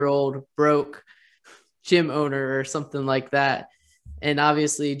old broke gym owner or something like that. And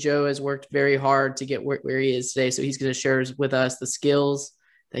obviously Joe has worked very hard to get where he is today. So he's going to share with us the skills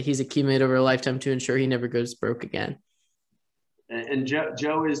that he's accumulated over a lifetime to ensure he never goes broke again. And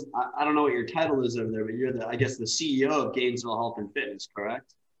Joe is, I don't know what your title is over there, but you're I guess the CEO of Gainesville Health and Fitness,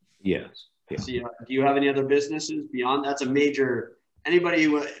 correct? Yes. Yeah. So, do you have any other businesses beyond? That's a major, anybody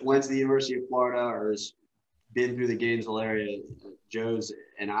who went to the University of Florida or has been through the Gainesville area, Joe's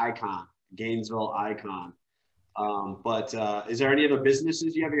an icon, Gainesville icon. But is there any other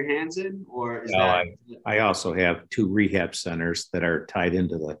businesses you have your hands in, or is I also have 2 rehab centers that are tied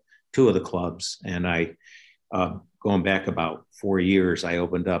into 2 of the clubs. And going back about 4 years, I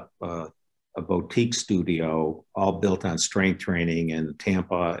opened up a boutique studio, all built on strength training in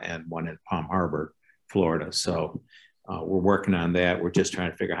Tampa and one in Palm Harbor, Florida. So we're working on that. We're just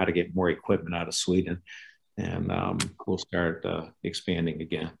trying to figure out how to get more equipment out of Sweden, and we'll start expanding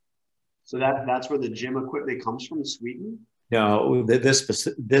again. So that's where the gym equipment comes from, Sweden? No,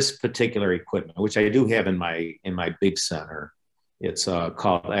 this particular equipment, which I do have in my big center, it's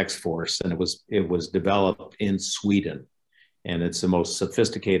called X-Force, and it was developed in Sweden, and it's the most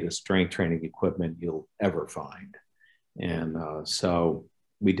sophisticated strength training equipment you'll ever find. And so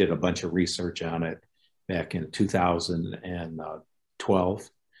we did a bunch of research on it back in 2012,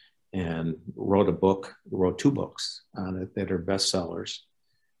 and wrote 2 books on it that are bestsellers.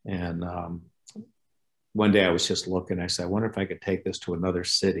 And one day I was just looking, I said, I wonder if I could take this to another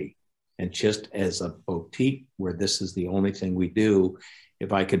city. And just as a boutique where this is the only thing we do,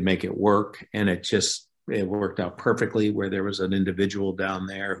 if I could make it work. And it worked out perfectly, where there was an individual down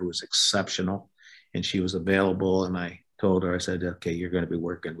there who was exceptional, and she was available. And I told her, I said, okay, you're going to be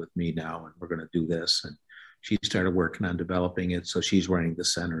working with me now, and we're going to do this. And she started working on developing it. So she's running the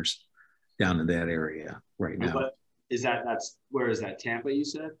centers down in that area right now. But where is that? Tampa, you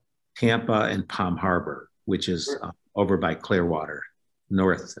said? Tampa and Palm Harbor, which is over by Clearwater,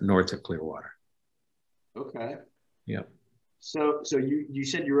 north of Clearwater. Okay. Yep. So you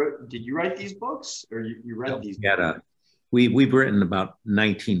said did you write these books, or you read these? We've written about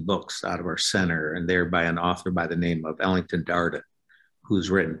 19 books out of our center, and they're by an author by the name of Ellington Darden, who's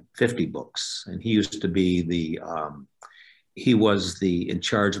written 50 books. And he used to be he was in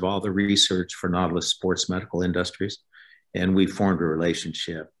charge of all the research for Nautilus Sports Medical Industries. And we formed a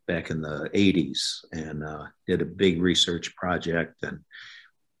relationship back in the 80s, and did a big research project and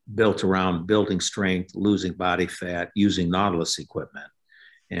built around building strength, losing body fat, using Nautilus equipment.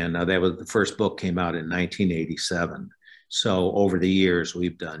 And that was the first book, came out in 1987. So over the years,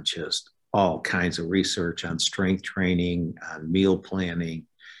 we've done just all kinds of research on strength training, on meal planning.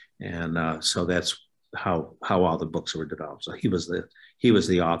 And so that's how all the books were developed. So he was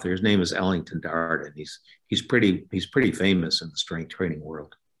the author. His name is Ellington Darden. He's pretty famous in the strength training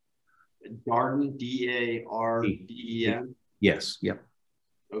world. Darden, D-A-R-D-E-N? Yes. Yep.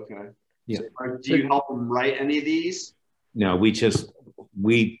 Okay. Yep. So do you help him write any of these? No, we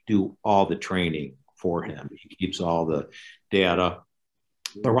do all the training for him. He keeps all the data.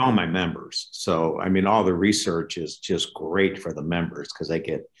 They're all my members. So, I mean, all the research is just great for the members, because they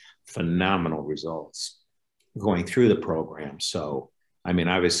get phenomenal results going through the program. So, I mean,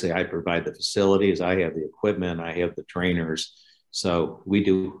 obviously I provide the facilities, I have the equipment, I have the trainers. So we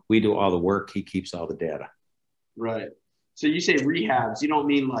do all the work. He keeps all the data. Right. So you say rehabs, you don't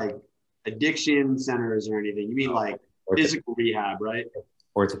mean like addiction centers or anything. You mean like physical rehab, right?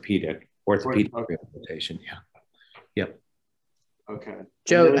 Orthopedic rehabilitation. Yeah. Yep. Okay.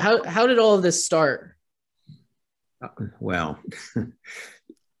 Joe, how did all of this start? Well,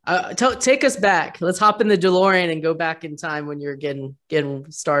 take us back. Let's hop in the DeLorean and go back in time when you're getting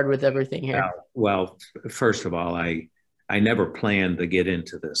started with everything here. Well, first of all, I never planned to get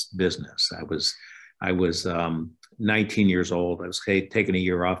into this business. I was 19 years old. I was taking a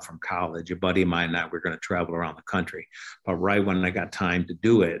year off from college. A buddy of mine and I were going to travel around the country. But right when I got time to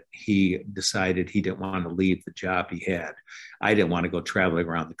do it, he decided he didn't want to leave the job he had. I didn't want to go traveling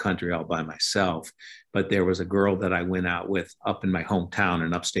around the country all by myself. But there was a girl that I went out with up in my hometown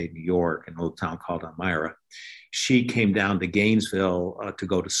in upstate New York, in a little town called Elmira. She came down to Gainesville to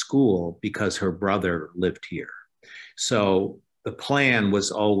go to school because her brother lived here. So the plan was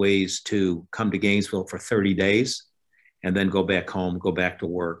always to come to Gainesville for 30 days and then go back home, go back to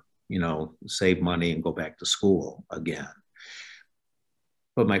work, save money and go back to school again.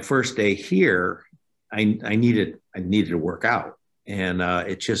 But my first day here, I needed to work out. And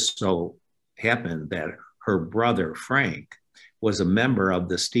it just so happened that her brother, Frank, was a member of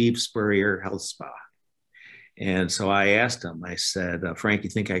the Steve Spurrier Health Spa. And so I asked him, I said, Frank, you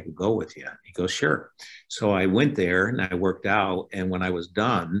think I could go with you? He goes, sure. So I went there and I worked out. And when I was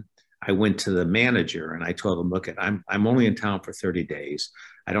done, I went to the manager and I told him, look, I'm only in town for 30 days.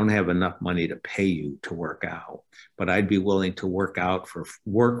 I don't have enough money to pay you to work out, but I'd be willing to work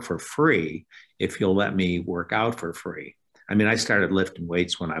for free if you'll let me work out for free. I mean, I started lifting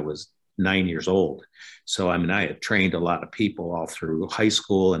weights when I was 9 years old. So, I mean, I had trained a lot of people all through high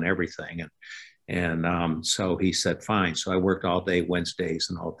school and everything. And so he said, fine. So I worked all day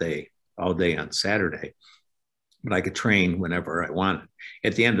Wednesdays and all day on Saturday, but I could train whenever I wanted.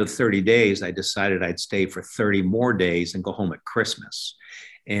 At the end of 30 days, I decided I'd stay for 30 more days and go home at Christmas.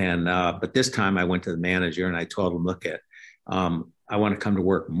 And, but this time I went to the manager and I told him, look, I want to come to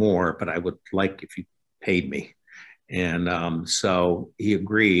work more, but I would like if you paid me. And so he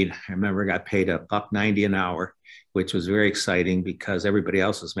agreed. I remember I got paid $1.90 an hour, which was very exciting because everybody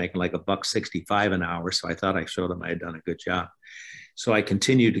else was making like $1.65 an hour. So I thought I showed them I had done a good job. So I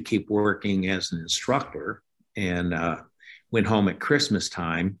continued to keep working as an instructor and went home at Christmas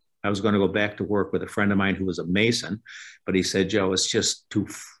time. I was going to go back to work with a friend of mine who was a mason, but he said, Joe, it's just too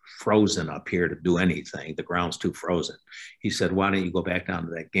frozen up here to do anything. The ground's too frozen. He said, why don't you go back down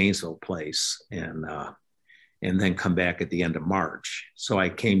to that Gainesville place and then come back at the end of March. So I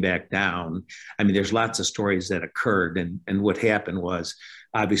came back down. I mean, there's lots of stories that occurred. And what happened was,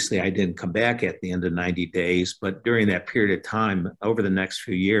 obviously, I didn't come back at the end of 90 days. But during that period of time, over the next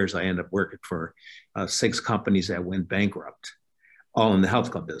few years, I ended up working for 6 companies that went bankrupt, all in the health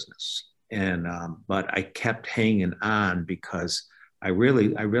club business. And but I kept hanging on because I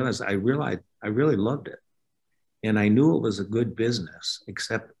realized I really loved it. And I knew it was a good business,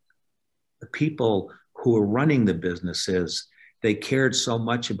 except the people who were running the businesses, they cared so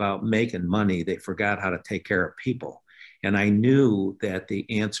much about making money, they forgot how to take care of people. And I knew that the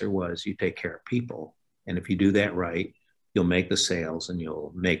answer was you take care of people. And if you do that right, you'll make the sales and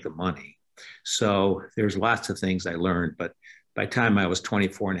you'll make the money. So there's lots of things I learned, but by the time I was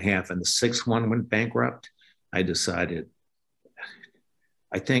 24 and a half and the 6th one went bankrupt, I decided,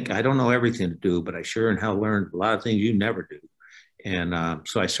 I think I don't know everything to do, but I sure in hell learned a lot of things you never do. And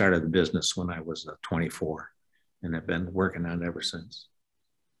so I started the business when I was 24 and I've been working on it ever since.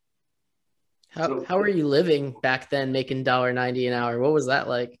 How were you living back then, making $1.90 an hour? What was that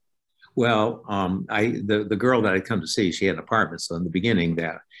like? Well, the girl that I'd come to see, she had an apartment. So in the beginning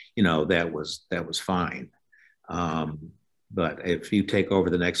that was fine. But if you take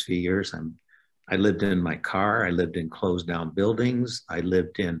over the next few years, I lived in my car. I lived in closed down buildings. I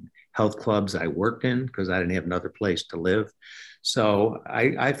lived in health clubs I worked in because I didn't have another place to live. So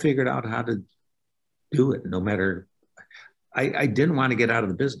I figured out how to do it no matter, I didn't want to get out of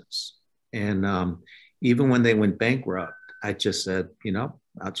the business. And even when they went bankrupt, I just said,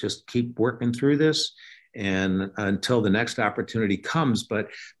 I'll just keep working through this and until the next opportunity comes. But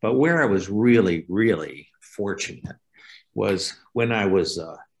where I was really, really fortunate was when I was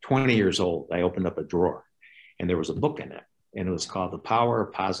 20 years old, I opened up a drawer and there was a book in it. And it was called The Power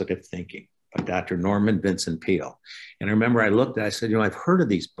of Positive Thinking by Dr. Norman Vincent Peale. And I remember I looked at it, I said, I've heard of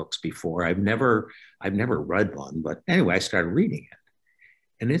these books before. I've never read one, but anyway, I started reading it.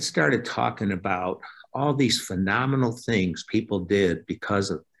 And it started talking about all these phenomenal things people did because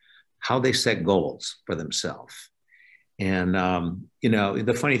of how they set goals for themselves. And,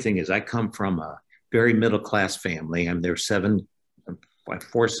 the funny thing is I come from a very middle-class family. There's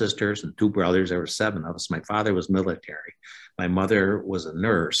 4 sisters and 2 brothers. There were 7 of us. My father was military. My mother was a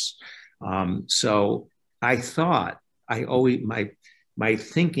nurse. So I thought my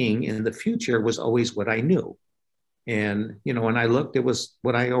thinking in the future was always what I knew. And, when I looked, it was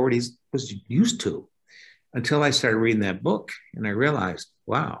what I already was used to until I started reading that book. And I realized,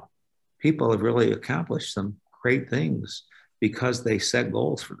 wow, people have really accomplished some great things because they set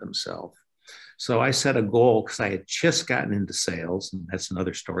goals for themselves. So I set a goal because I had just gotten into sales, and that's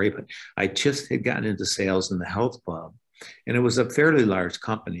another story, but I just had gotten into sales in the health club, and it was a fairly large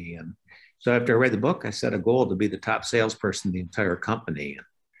company. And so after I read the book, I set a goal to be the top salesperson in the entire company. And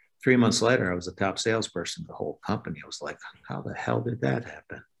 3 months later, I was the top salesperson in the whole company. I was like, how the hell did that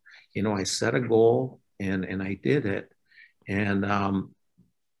happen? I set a goal and I did it. And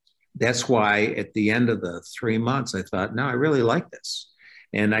that's why at the end of the 3 months, I thought, no, I really like this.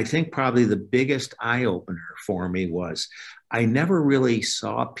 And I think probably the biggest eye opener for me was I never really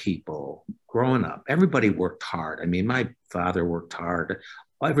saw people growing up. Everybody worked hard. My father worked hard.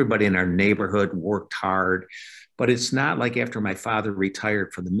 Everybody in our neighborhood worked hard. But it's not like after my father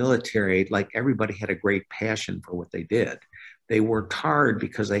retired from the military, like everybody had a great passion for what they did. They worked hard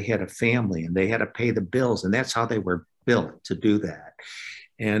because they had a family and they had to pay the bills. And that's how they were built to do that.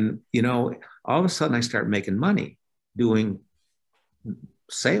 And, all of a sudden I start making money doing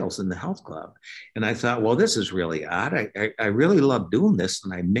sales in the health club. And I thought, well, this is really odd. I really love doing this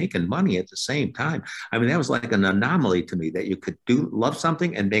and I'm making money at the same time. I mean, that was like an anomaly to me that you could love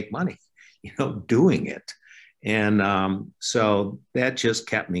something and make money, doing it. And so that just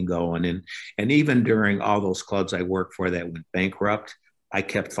kept me going. And even during all those clubs I worked for that went bankrupt, I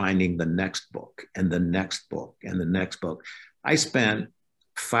kept finding the next book and the next book and the next book. I spent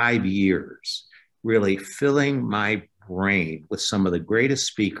 5 years really filling my brain with some of the greatest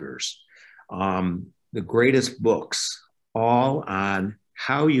speakers, the greatest books, all on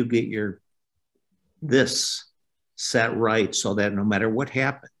how you get this set right so that no matter what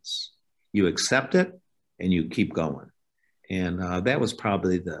happens, you accept it and you keep going. And that was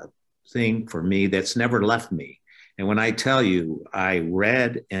probably the thing for me that's never left me. And when I tell you, I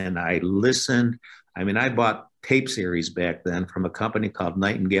read and I listened, I mean, I bought tape series back then from a company called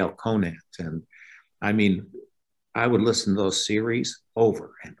Nightingale Conant. And I mean, I would listen to those series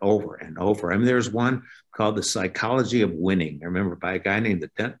over and over and over. I mean, there's one called The Psychology of Winning. I remember by a guy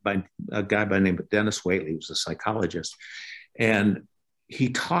by the name of Dennis Waitley, who was a psychologist. And he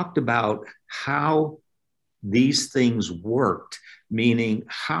talked about how these things worked, meaning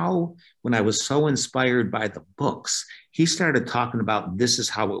how, when I was so inspired by the books, he started talking about this is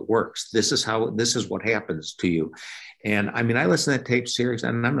how it works. This is what happens to you. And I mean, I listened to that tape series,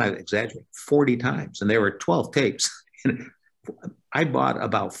 and I'm not exaggerating, 40 times, and there were 12 tapes. And I bought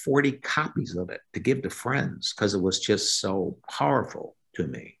about 40 copies of it to give to friends because it was just so powerful to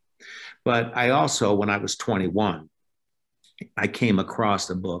me. But I also, when I was 21, I came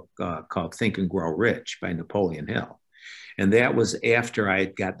across a book called Think and Grow Rich by Napoleon Hill. And that was after I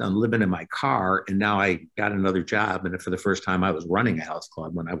had got done living in my car, and now I got another job. And for the first time, I was running a health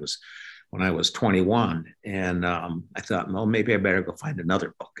club when I was 21. And I thought, well, maybe I better go find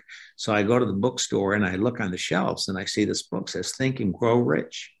another book. So I go to the bookstore and I look on the shelves and I see this book says Think and Grow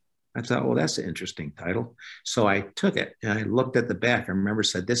Rich. I thought, well, that's an interesting title. So I took it and I looked at the back. I remember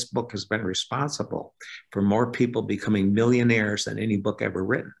said, this book has been responsible for more people becoming millionaires than any book ever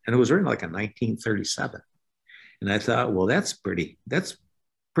written. And it was written like in 1937. And I thought, well, that's pretty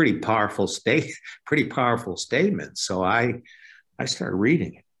powerful statement. So I started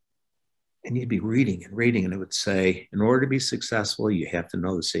reading it. And you'd be reading and reading, and it would say, in order to be successful, you have to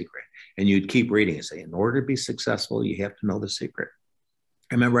know the secret. And you'd keep reading and say, in order to be successful, you have to know the secret.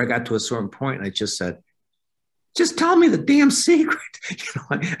 I remember I got to a certain point and I just said, just tell me the damn secret.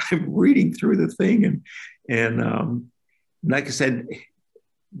 I'm reading through the thing. And like I said,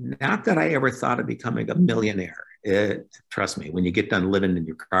 not that I ever thought of becoming a millionaire. Trust me, when you get done living in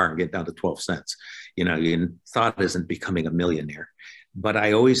your car and get down to 12 cents, your thought isn't becoming a millionaire. But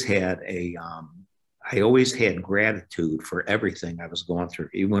I always had gratitude for everything I was going through,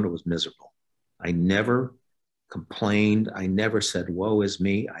 even when it was miserable. I never complained. I never said, woe is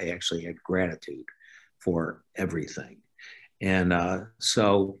me. I actually had gratitude for everything. And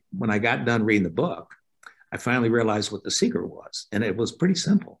so when I got done reading the book, I finally realized what the secret was. And it was pretty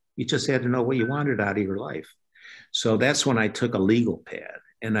simple. You just had to know what you wanted out of your life. So that's when I took a legal pad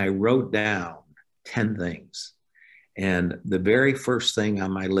and I wrote down 10 things. And the very first thing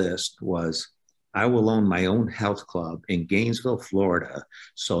on my list was, I will own my own health club in Gainesville, Florida,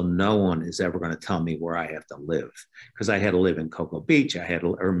 so no one is ever going to tell me where I have to live. Because I had to live in Cocoa Beach,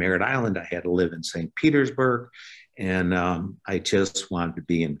 or Merritt Island, I had to live in St. Petersburg, and I just wanted to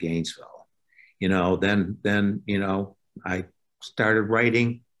be in Gainesville. Then I started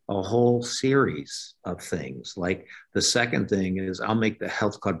writing a whole series of things. Like the second thing is I'll make the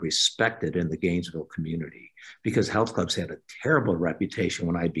health club respected in the Gainesville community, because health clubs had a terrible reputation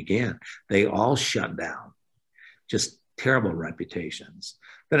when I began. They all shut down, just terrible reputations.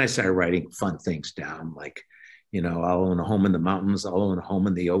 Then I started writing fun things down, like, I'll own a home in the mountains, I'll own a home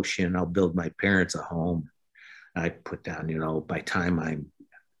in the ocean, I'll build my parents a home. I put down, by time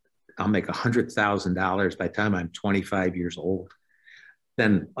I'll make $100,000 by the time I'm 25 years old.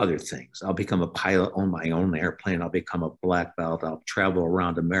 Then other things. I'll become a pilot, own my own airplane. I'll become a black belt. I'll travel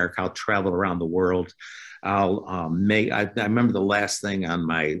around America. I'll travel around the world. I remember the last thing on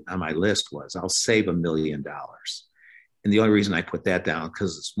my list was I'll save $1 million. And the only reason I put that down,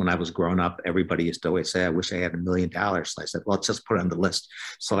 because when I was growing up, everybody used to always say, I wish I had $1 million. So I said, well, let's just put it on the list.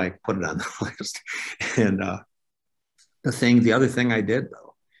 So I put it on the list. And the other thing I did,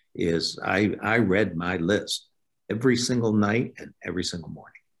 though, is I read my list every single night and every single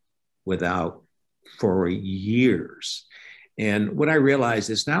morning for years. And what I realized,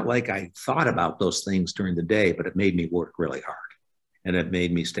 it's not like I thought about those things during the day, but it made me work really hard, and it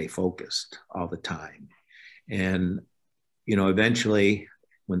made me stay focused all the time. And, eventually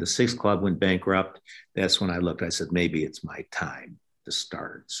when the Six Club went bankrupt, that's when I looked. I said, maybe it's my time to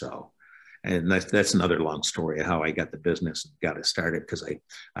start. So, and that's another long story of how I got the business and got it started, because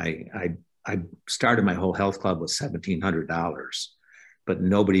I started my whole health club with $1,700, but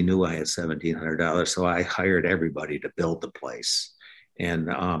nobody knew I had $1,700. So I hired everybody to build the place. And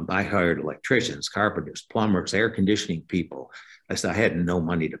I hired electricians, carpenters, plumbers, air conditioning people. I said I had no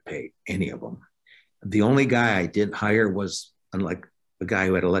money to pay any of them. The only guy I didn't hire was, unlike the guy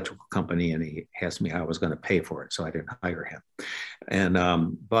who had an electrical company, and he asked me how I was going to pay for it, so I didn't hire him.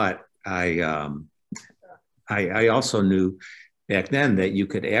 And but I also knew back then that you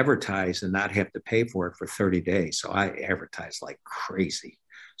could advertise and not have to pay for it for 30 days. So I advertised like crazy.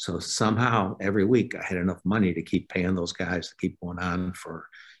 So somehow every week I had enough money to keep paying those guys to keep going on for,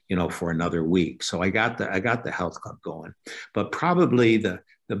 for another week. So I got the health club going. But probably the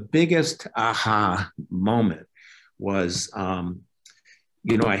biggest aha moment was,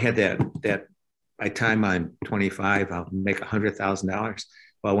 I had that by the time I'm 25, I'll make $100,000.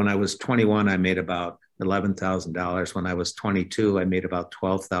 Well, when I was 21, I made about $11,000. When I was 22, I made about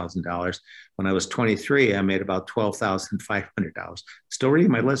 $12,000. When I was 23, I made about $12,500. Still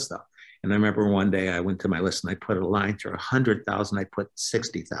reading my list though. And I remember one day I went to my list and I put a line through 100,000. I put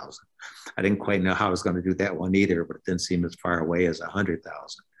 60,000. I didn't quite know how I was going to do that one either, but it didn't seem as far away as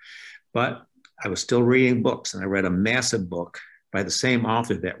 100,000. But I was still reading books, and I read a massive book by the same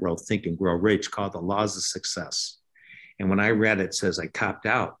author that wrote Think and Grow Rich called The Laws of Success. And when I read it, it says I topped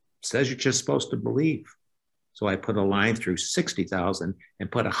out. It says you're just supposed to believe. So I put a line through 60,000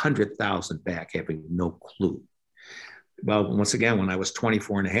 and put 100,000 back, having no clue. Well, once again, when I was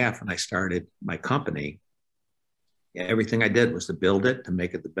 24 and a half and I started my company, everything I did was to build it, to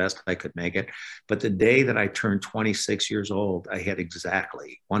make it the best I could make it. But the day that I turned 26 years old, I had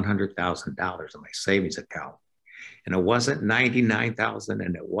exactly $100,000 in my savings account. And it wasn't 99,000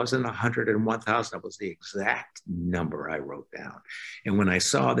 and it wasn't 101,000. It was the exact number I wrote down. And when I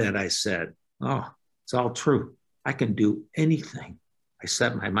saw that, I said, oh, it's all true. I can do anything I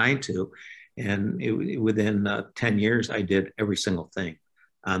set my mind to. And within 10 years, I did every single thing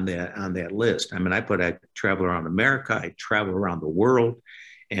on that list. I mean, I travel around America, I travel around the world.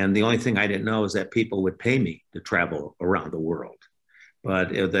 And the only thing I didn't know is that people would pay me to travel around the world.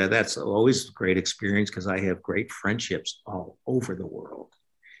 But that's always a great experience because I have great friendships all over the world.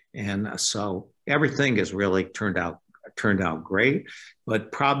 And so everything has really turned out great.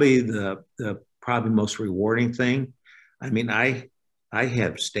 But probably the most rewarding thing, I mean, I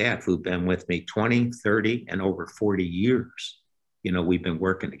have staff who've been with me 20, 30, and over 40 years. We've been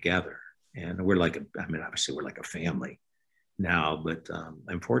working together, and obviously we're like a family now, but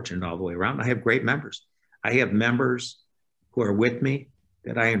I'm fortunate all the way around. I have great members. I have members who are with me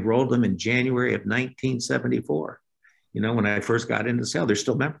that I enrolled them in January of 1974. When I first got into sale, they're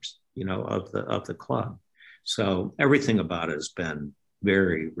still members, of the club. So everything about it has been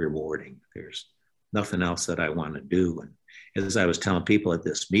very rewarding. There's nothing else that I want to do. And as I was telling people at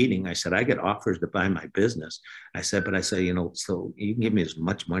this meeting, I said, I get offers to buy my business. I said, so you can give me as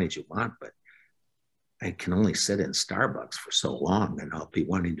much money as you want, but I can only sit in Starbucks for so long, and I'll be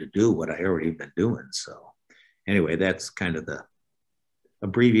wanting to do what I already been doing. So anyway, that's kind of the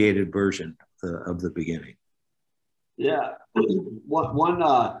abbreviated version of the beginning. Yeah.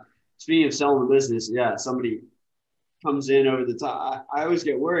 Speaking of selling the business, yeah, somebody comes in over the top. I always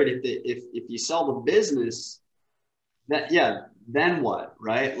get worried if you sell the business, then what,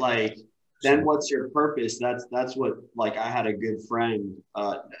 right? Like, then what's your purpose? That's what, like, I had a good friend,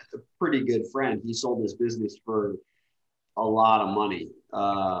 a pretty good friend. He sold his business for a lot of money,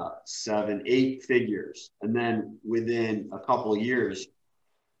 7, 8 figures. And then within a couple of years,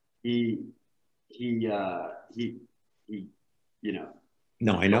 he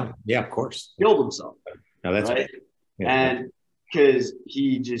No, I know. Yeah, of course. Killed himself. No, that's right. Yeah. And because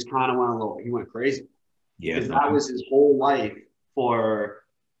he just kind of went crazy. Yeah. Because that was his whole life for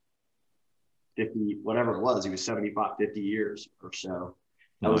 50, whatever it was. He was 75, 50 years or so.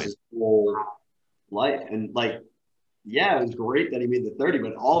 That was his whole life. And it was great that he made the 30,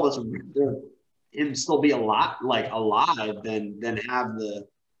 but all of us would rather him still be alive than have the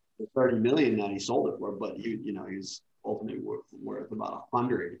 30 million that he sold it for. But he's ultimately worth about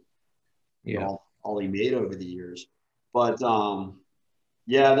 100. Yeah. All he made over the years. But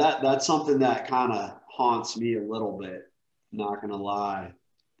that's something that kind of haunts me a little bit, not gonna lie.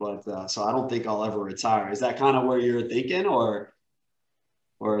 But so I don't think I'll ever retire. Is that kind of where you're thinking, or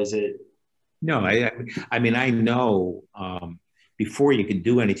is it? No, I mean, I know before you can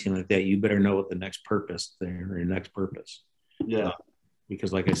do anything like that, you better know what the next purpose your next purpose. Yeah.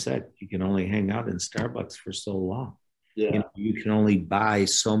 Because like I said, you can only hang out in Starbucks for so long. Yeah. You know, you can only buy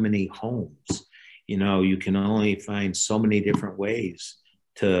so many homes. You know, you can only find so many different ways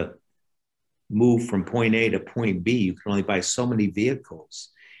to move from point A to point B. You can only buy so many vehicles.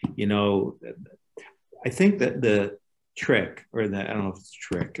 You know, I think that the trick, or the, I don't know if it's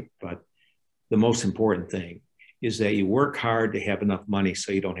a trick, but the most important thing is that you work hard to have enough money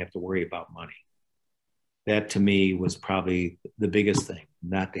so you don't have to worry about money. That to me was probably the biggest thing,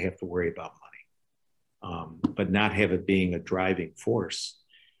 not to have to worry about money, but not have it being a driving force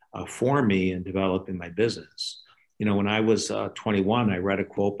for me in developing my business. You know, when I was 21, I read a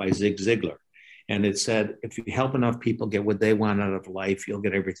quote by Zig Ziglar, and it said, if you help enough people get what they want out of life, you'll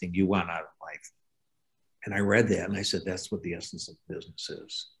get everything you want out of life. And I read that and I said, that's what the essence of business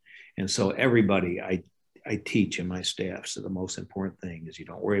is. And so everybody I teach in my staff, so the most important thing is you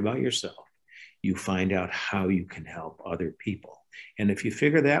don't worry about yourself. You find out how you can help other people. And if you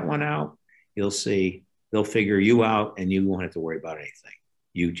figure that one out, you'll see they'll figure you out and you won't have to worry about anything.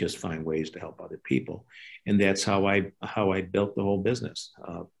 You just find ways to help other people. And that's how I built the whole business,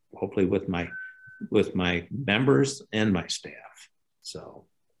 hopefully with my members and my staff. So.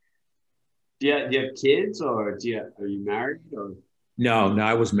 Do you have kids, or are you married? Or? No,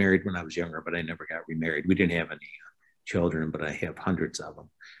 I was married when I was younger, but I never got remarried. We didn't have any children, but I have hundreds of them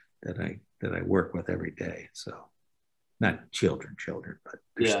that I work with every day. So not children, but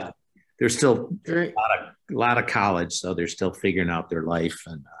they're still a lot of college. So they're still figuring out their life.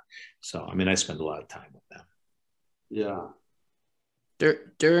 And so, I mean, I spend a lot of time with them. Yeah.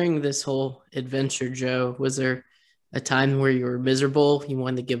 During this whole adventure, Joe, was there a time where you were miserable, you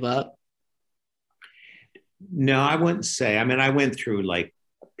wanted to give up? No, I wouldn't say. I mean, I went through like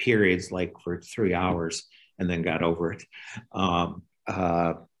periods like for 3 hours and then got over it.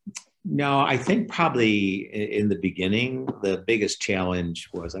 No, I think probably in the beginning, the biggest challenge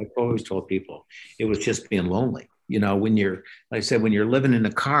was, I've always told people, it was just being lonely. You know, when you're, like I said, when you're living in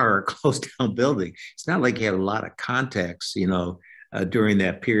a car or a closed down building, it's not like you have a lot of contacts, you know, during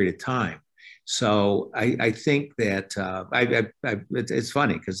that period of time. So I think that it's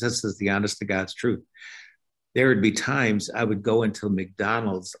funny because this is the honest to God's truth. There would be times I would go into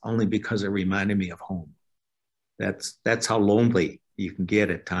McDonald's only because it reminded me of home. That's how lonely you can get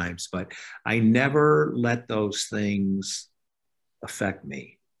at times, but I never let those things affect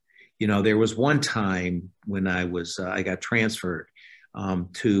me. You know, there was one time when I got transferred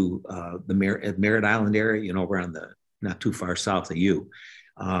to the Merritt Island area, you know, around not too far south of you.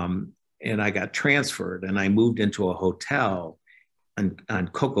 And I got transferred and I moved into a hotel on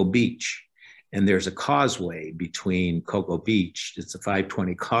Cocoa Beach. And there's a causeway between Cocoa Beach, it's a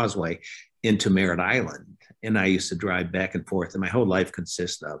 520 causeway, into Merritt Island. And I used to drive back and forth. And my whole life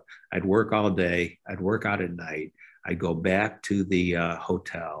consists of, I'd work all day, I'd work out at night, I'd go back to the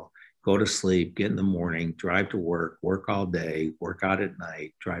hotel, go to sleep, get in the morning, drive to work all day, work out at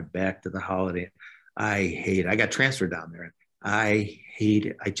night, drive back to the Holiday. I got transferred down there. I hate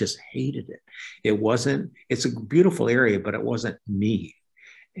it. I just hated it. It's a beautiful area, but it wasn't me.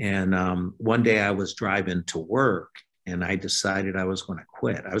 And one day I was driving to work and I decided I was going to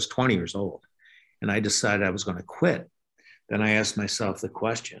quit. I was 20 years old and I decided I was going to quit. Then I asked myself the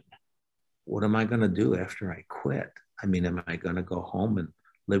question, what am I going to do after I quit? I mean, am I going to go home and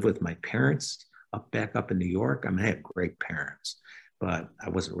live with my parents back up in New York? I mean, I had great parents, but I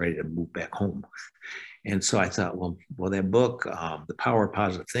wasn't ready to move back home. And so I thought, well, that book, The Power of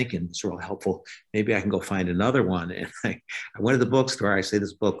Positive Thinking, is real helpful. Maybe I can go find another one. And I went to the bookstore. I say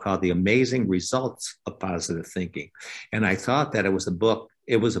this book called The Amazing Results of Positive Thinking. And I thought that it was a book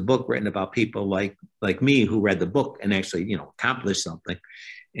written about people like me who read the book and actually, you know, accomplished something.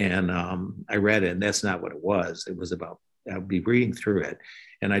 And I read it, and that's not what it was. It was about, I'd be reading through it,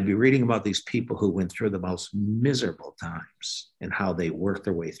 and I'd be reading about these people who went through the most miserable times and how they worked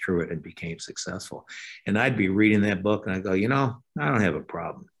their way through it and became successful. And I'd be reading that book and I go, you know, I don't have a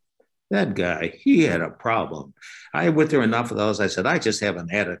problem. That guy, he had a problem. I went through enough of those. I said, I just have an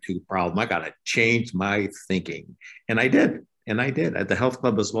attitude problem. I got to change my thinking. And I did. The health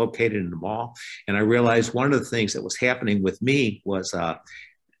club was located in the mall. And I realized one of the things that was happening with me was,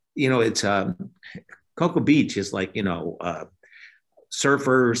 you know, it's Cocoa Beach is like, you know,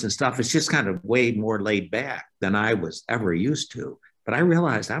 surfers and stuff. It's just kind of way more laid back than I was ever used to. But I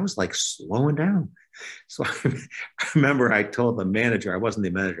realized I was like slowing down. So I remember I told the manager, I wasn't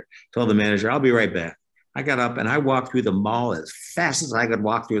the manager, told the manager, I'll be right back. I got up and I walked through the mall as fast as I could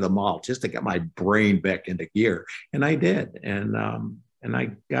walk through the mall just to get my brain back into gear. And I did. And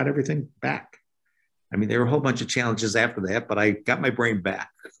I got everything back. I mean, there were a whole bunch of challenges after that, but I got my brain back,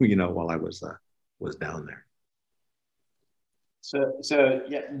 you know, while I was down there. So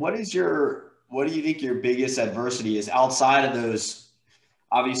yeah, what is your what do you think your biggest adversity is outside of those,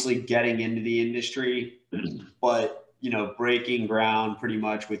 obviously getting into the industry, but, you know, breaking ground pretty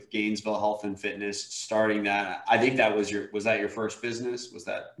much with Gainesville Health and Fitness, starting that? I think that was that your first business? Was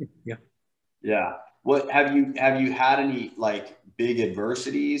that? Yeah. Yeah. What have you had any like big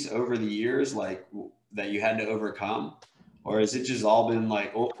adversities over the years, like that you had to overcome? Or has it just all been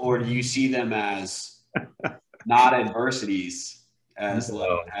like, or do you see them as not adversities, as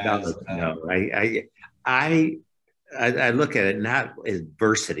no. I look at it not as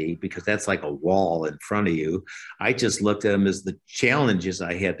adversity, because that's like a wall in front of you. I just looked at them as the challenges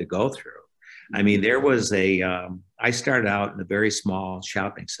I had to go through. I mean, there was I started out in a very small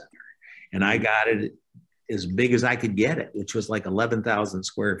shopping center, and I got it as big as I could get it, which was like 11,000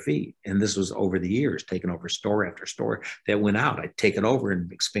 square feet. And this was over the years, taking over store after store that went out. I'd take it over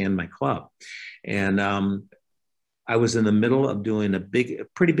and expand my club. And I was in the middle of doing a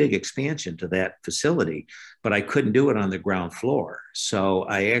pretty big expansion to that facility, but I couldn't do it on the ground floor. So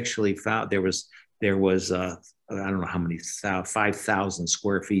I actually found there was I don't know how many, 5,000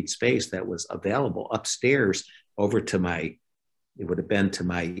 square feet space that was available upstairs over to it would have been to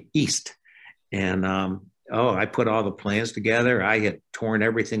my east. And I put all the plans together. I had torn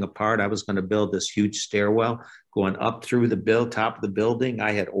everything apart. I was going to build this huge stairwell going up through the top of the building.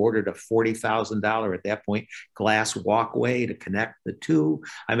 I had ordered a $40,000 at that point glass walkway to connect the two.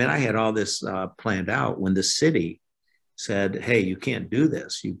 I mean, I had all this planned out when the city said, hey, you can't do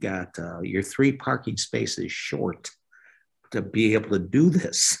this. You've got your 3 parking spaces short to be able to do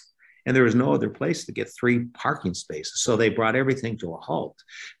this. And there was no other place to get 3 parking spaces. So they brought everything to a halt.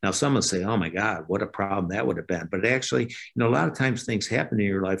 Now, some will say, oh my God, what a problem that would have been. But actually, you know, a lot of times things happen in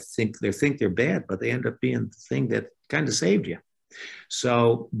your life, think they're bad, but they end up being the thing that kind of saved you.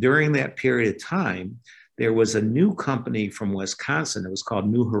 So during that period of time, there was a new company from Wisconsin. It was called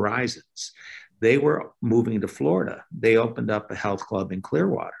New Horizons. They were moving to Florida. They opened up a health club in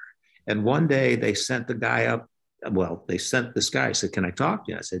Clearwater. And one day they sent the guy up. Well, they sent this guy, said, can I talk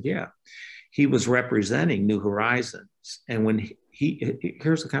to you? I said, yeah. He was representing New Horizons. And when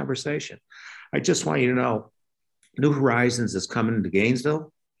here's the conversation. I just want you to know, New Horizons is coming to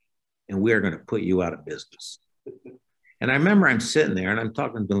Gainesville, and we are going to put you out of business. And I remember I'm sitting there and I'm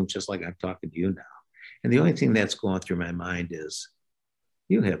talking to him just like I'm talking to you now. And the only thing that's going through my mind is,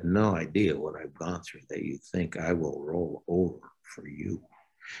 you have no idea what I've gone through that you think I will roll over for you.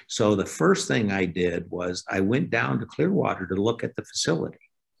 So the first thing I did was I went down to Clearwater to look at the facility,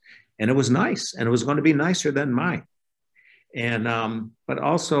 and it was nice, and it was going to be nicer than mine. And, but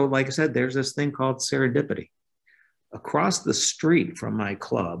also, like I said, there's this thing called serendipity. Across the street from my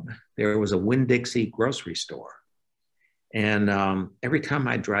club, there was a Winn-Dixie grocery store. And every time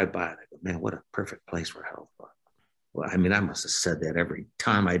I drive by it, I go, man, what a perfect place for a health club. Well, I mean, I must have said that every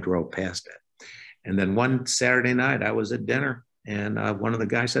time I drove past it. And then one Saturday night, I was at dinner, and one of the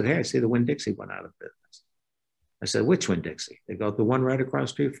guys said, hey, I see the Winn-Dixie went out of business. I said, which Winn-Dixie? They go, the one right across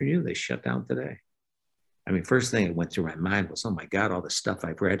the street from you. They shut down today. I mean, first thing that went through my mind was, oh my God, all the stuff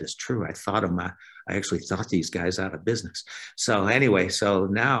I've read is true. I actually thought these guys out of business. So anyway, so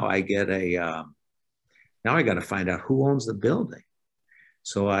now I get now I got to find out who owns the building.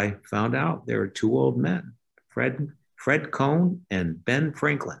 So I found out there were 2 old men, Fred Cohn and Ben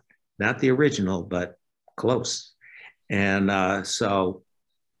Franklin, not the original, but close. And so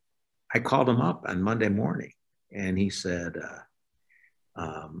I called him up on Monday morning, and he said,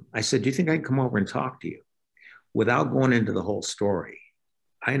 I said, do you think I can come over and talk to you? Without going into the whole story,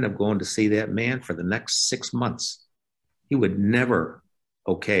 I ended up going to see that man for the next 6 months. He would never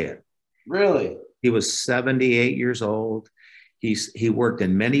okay it. Really? He was 78 years old. He worked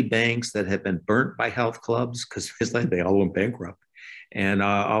in many banks that had been burnt by health clubs because they all went bankrupt. And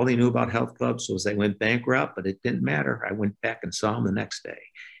all he knew about health clubs was they went bankrupt, but it didn't matter. I went back and saw him the next day.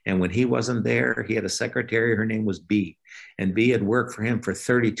 And when he wasn't there, he had a secretary. Her name was Bee. And Bee had worked for him for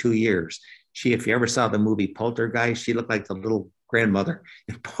 32 years. If you ever saw the movie Poltergeist, she looked like the little grandmother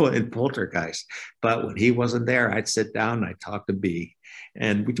in Poltergeist. But when he wasn't there, I'd sit down and I'd talk to Bee.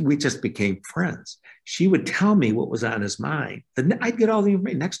 And we just became friends. She would tell me what was on his mind. Then I'd get all the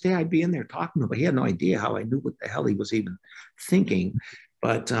information. Next day, I'd be in there talking to him, but he had no idea how I knew what the hell he was even thinking.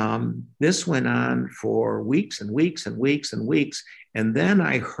 But this went on for weeks and weeks and weeks and weeks. And then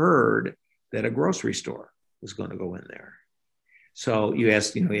I heard that a grocery store was going to go in there. So he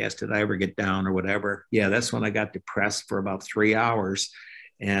asked, did I ever get down or whatever? Yeah, that's when I got depressed for about 3 hours.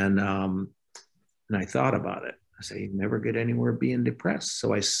 And I thought about it. I said, you never get anywhere being depressed.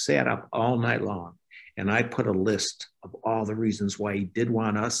 So I sat up all night long, and I put a list of all the reasons why he did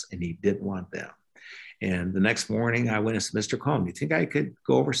want us and he did want them. And the next morning I went and said, Mr. Cohn, you think I could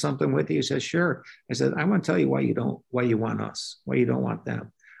go over something with you? He said, sure. I said, I want to tell you why you want us, why you don't want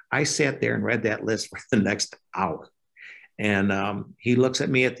them. I sat there and read that list for the next hour. And he looks at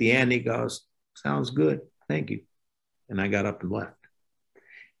me at the end. He goes, sounds good. Thank you. And I got up and left.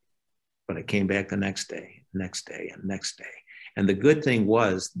 But I came back the next day, next day, and next day. And the good thing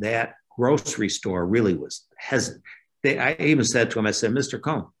was that grocery store really was hesitant. I even said to him, I said, Mr.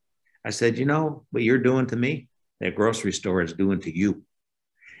 Cohn, I said, you know what you're doing to me, that grocery store is doing to you.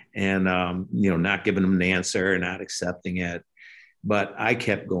 And, not giving them an answer, not accepting it. But I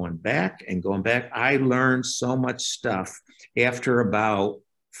kept going back and going back. I learned so much stuff. After about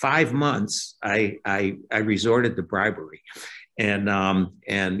 5 months, I resorted to bribery. And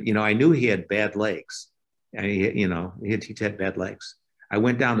I knew he had bad legs. He had bad legs. I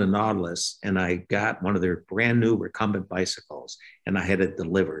went down to Nautilus and I got one of their brand new recumbent bicycles and I had it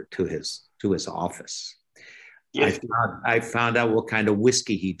delivered to his office. Yeah. I found out what kind of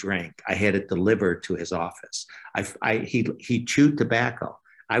whiskey he drank. I had it delivered to his office. He chewed tobacco.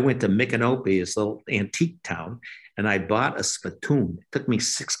 I went to Micanopy, this little antique town, and I bought a spittoon. It took me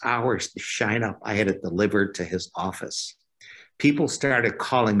 6 hours to shine up. I had it delivered to his office. People started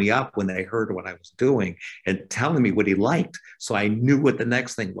calling me up when they heard what I was doing and telling me what he liked. So I knew what the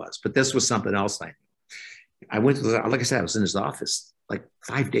next thing was. But this was something else I knew. I went to like I said, I was in his office like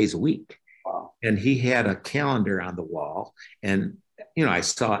 5 days a week. Wow. And he had a calendar on the wall. And, I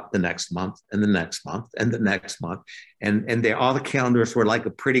saw it the next month and the next month and the next month. And all the calendars were like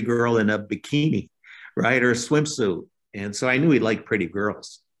a pretty girl in a bikini, right? Or a swimsuit. And so I knew he liked pretty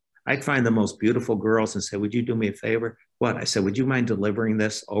girls. I'd find the most beautiful girls and say, would you do me a favor? What? I said, would you mind delivering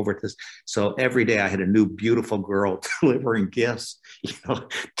this over to this? So every day I had a new beautiful girl delivering gifts,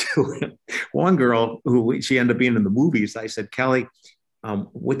 to him. One girl she ended up being in the movies. I said, Kelly,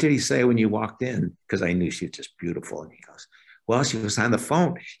 what did he say when you walked in? Because I knew she was just beautiful. And he goes, well, she was on the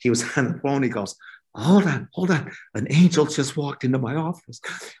phone. He was on the phone. He goes, hold on. An angel just walked into my office.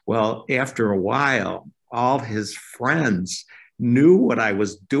 Well, after a while, all his friends knew what I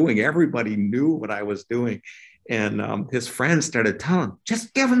was doing. Everybody knew what I was doing. And his friends started telling him,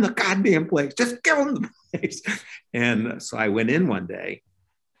 just give him the goddamn place. Just give him the place. And so I went in one day.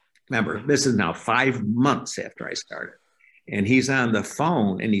 Remember, this is now 5 months after I started. And he's on the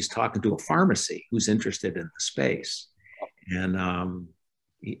phone and he's talking to a pharmacy who's interested in the space. And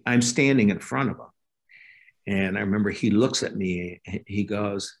I'm standing in front of him. And I remember he looks at me.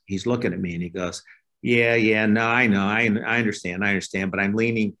 He's looking at me and he goes, yeah, no, I know. I understand, but I'm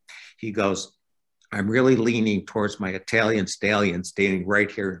leaning. He goes, I'm really leaning towards my Italian stallion standing right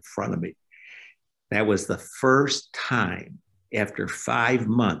here in front of me. That was the first time after 5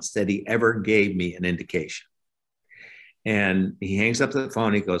 months that he ever gave me an indication. And he hangs up the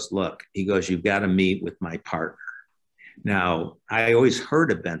phone. He goes, look, you've got to meet with my partner. Now, I always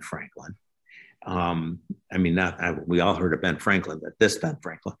heard of Ben Franklin. We all heard of Ben Franklin, but this Ben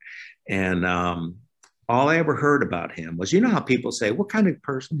Franklin. And all I ever heard about him was, how people say, what kind of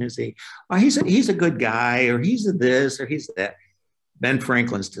person is he? Oh, he's a good guy, or he's a this, or he's that. Ben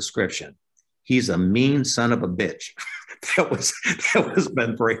Franklin's description: he's a mean son of a bitch. that was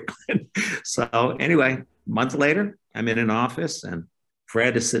Ben Franklin. So anyway, a month later, I'm in an office, and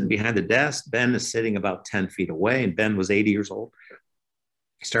Fred is sitting behind the desk. Ben is sitting about 10 feet away, and Ben was 80 years old.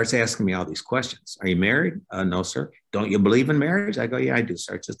 He starts asking me all these questions. Are you married? No, sir. Don't you believe in marriage? I go, yeah, I do,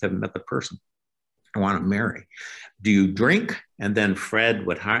 sir. I just haven't met the person I want to marry. Do you drink? And then Fred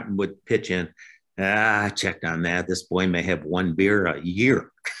would pitch in, I checked on that. This boy may have 1 beer a year.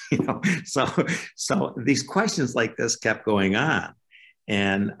 So these questions like this kept going on.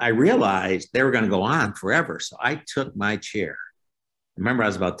 And I realized they were going to go on forever. So I took my chair. Remember, I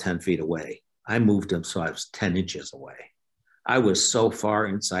was about 10 feet away. I moved him so I was 10 inches away. I was so far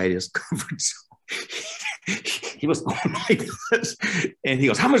inside his comfort zone. He was going like this. And he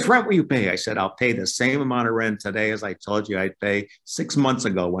goes, how much rent will you pay? I said, I'll pay the same amount of rent today as I told you I'd pay 6 months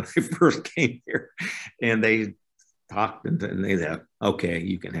ago when I first came here. And they talked and they said, okay,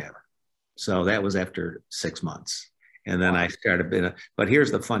 you can have it. So that was after 6 months. And then I started, but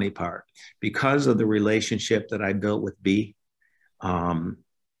here's the funny part. Because of the relationship that I built with B,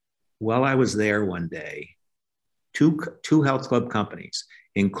 while I was there one day, two health club companies,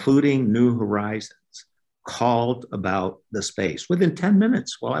 including New Horizons, called about the space within 10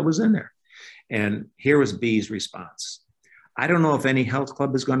 minutes while I was in there. And here was B's response. I don't know if any health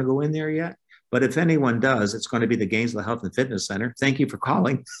club is going to go in there yet, but if anyone does, it's going to be the Gainesville Health and Fitness Center. Thank you for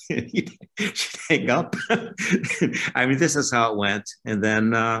calling. She'd hang up. This is how it went. And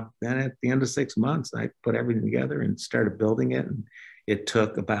then at the end of 6 months, I put everything together and started building it. And it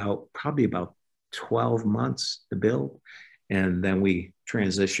took probably about 12 months to build. And then we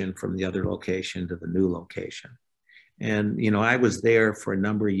transitioned from the other location to the new location. And, you know, I was there for a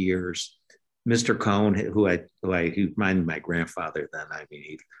number of years. Mr. Cohn, he reminded my grandfather then. I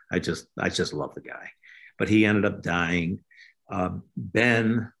mean, I just love the guy, but he ended up dying.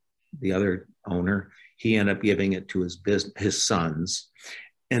 Ben, the other owner, he ended up giving it to his sons.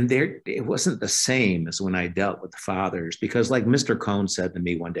 And there, it wasn't the same as when I dealt with the fathers, because like Mr. Cohn said to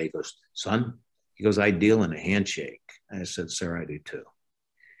me one day, he goes, son, he goes, I deal in a handshake. I said, sir, I do too.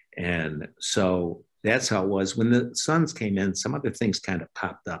 And so that's how it was. When the sons came in, some other things kind of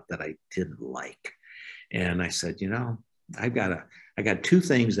popped up that I didn't like. And I said, you know, I got two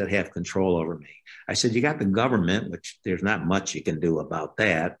things that have control over me. I said, you got the government, which there's not much you can do about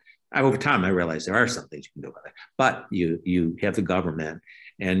that. Over time, I realized there are some things you can do about it, but you have the government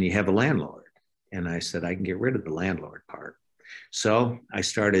and you have a landlord. And I said, I can get rid of the landlord part. So I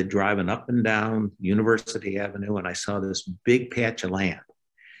started driving up and down University Avenue, and I saw this big patch of land.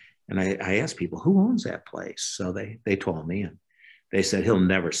 And I asked people, who owns that place? So they told me, and they said, he'll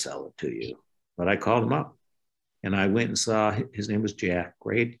never sell it to you. But I called him up, and I went and saw, his name was Jack,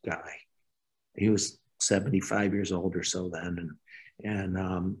 great guy. He was 75 years old or so then.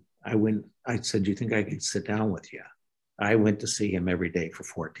 And I said, do you think I could sit down with you? I went to see him every day for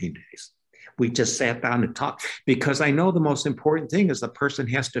 14 days. We just sat down and talked, because I know the most important thing is the person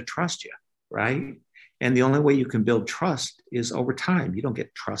has to trust you, right? And the only way you can build trust is over time. You don't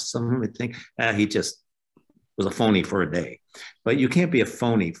get trust someone would think, he just was a phony for a day. But you can't be a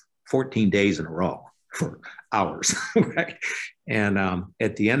phony 14 days in a row for hours, right? And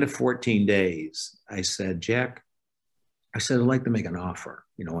at the end of 14 days, I said, Jack, I said, I'd like to make an offer,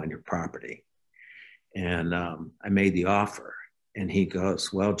 you know, on your property. And I made the offer. And he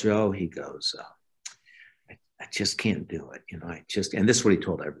goes, well, Joe, he goes, I just can't do it. You know, and this is what he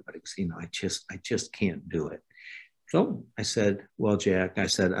told everybody, you know, I just can't do it. So I said, well, Jack, I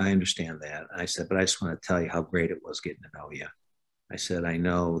said, I understand that. I said, but I just want to tell you how great it was getting to know you. I said, I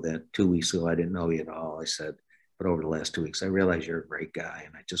know that 2 weeks ago, I didn't know you at all. I said, but over the last 2 weeks, I realize you're a great guy.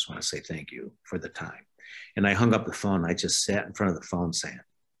 And I just want to say thank you for the time. And I hung up the phone. I just sat in front of the phone saying,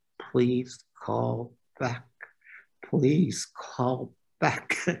 please call back. Please call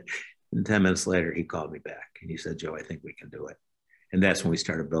back. And 10 minutes later, he called me back and he said, Joe, I think we can do it. And that's when we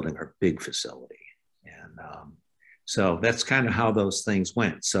started building our big facility. And so that's kind of how those things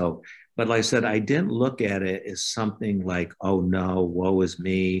went. So, but like I said, I didn't look at it as something like, oh no, woe is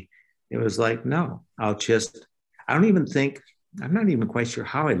me. It was like, no, I'm not even quite sure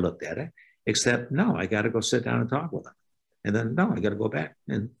how I looked at it, except no, I got to go sit down and talk with him. And then, no, I got to go back.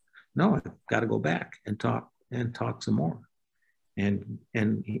 And no, I've got to go back and talk some more. And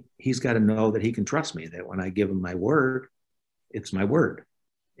he's got to know that he can trust me, that when I give him my word, it's my word.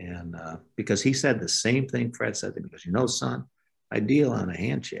 And because he said the same thing Fred said to me, because, you know, son, I deal on a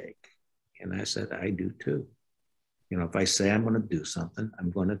handshake. And I said, I do too. You know, if I say I'm going to do something,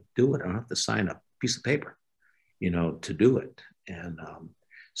 I'm going to do it. I don't have to sign a piece of paper, you know, to do it. And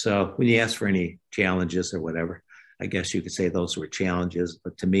so when you ask for any challenges or whatever, I guess you could say those were challenges,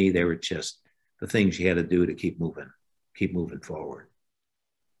 but to me, they were just the things you had to do to keep moving forward.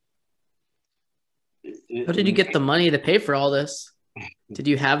 How did you get the money to pay for all this? Did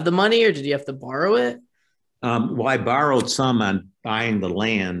you have the money or did you have to borrow it? Well, I borrowed some on buying the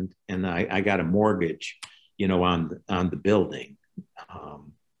land, and I got a mortgage, you know, on the building.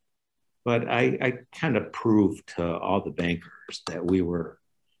 But I kind of proved to all the bankers that we were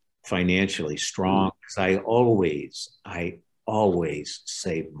financially strong, because I always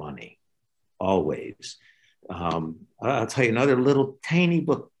save money, always. I'll tell you another little tiny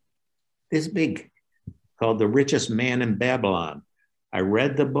book, this big, called The Richest Man in Babylon. I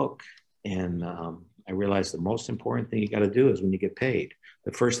read the book, and I realized the most important thing you got to do is when you get paid,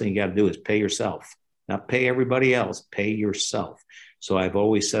 the first thing you got to do is pay yourself. Not pay everybody else, pay yourself. So I've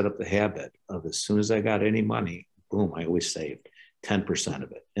always set up the habit of, as soon as I got any money, boom, I always saved 10%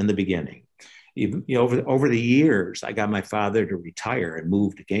 of it in the beginning. Even, you know, over the years, I got my father to retire and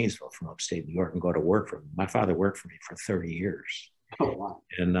move to Gainesville from upstate New York and go to work for him. My father worked for me for 30 years. Oh, wow.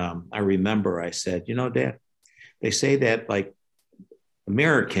 And I remember I said, you know, Dad, they say that like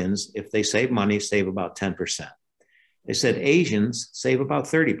Americans, if they save money, save about 10%. They said Asians save about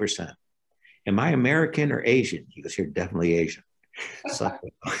 30%. Am I American or Asian? He goes, you're definitely Asian. So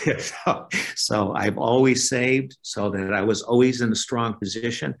I've always saved, so that I was always in a strong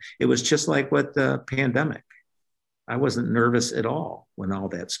position. It was just like with the pandemic. I wasn't nervous at all when all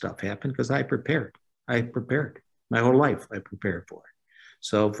that stuff happened, because I prepared my whole life. I prepared for it.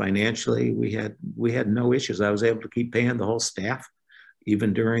 So financially, we had no issues. I was able to keep paying the whole staff.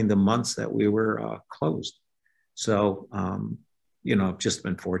 even during the months that we were closed. So, you know, just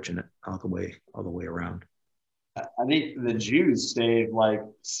been fortunate all the way around. I think the Jews saved like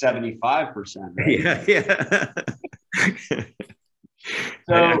 75%, right? Yeah, yeah.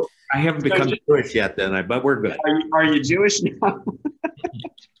 So I haven't become Jewish yet, but we're good. Are you Jewish now?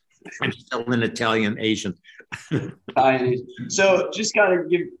 I'm still an Italian Asian. So just got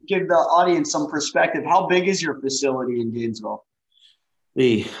to give the audience some perspective. How big is your facility in Gainesville?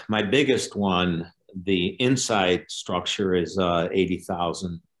 My biggest one, the inside structure is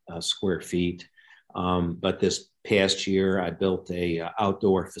 80,000 square feet. But this past year, I built a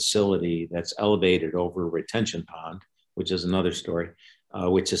outdoor facility that's elevated over a retention pond, which is another story,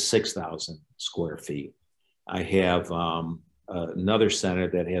 which is 6,000 square feet. I have another center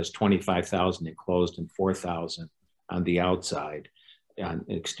that has 25,000 enclosed and 4,000 on the outside, on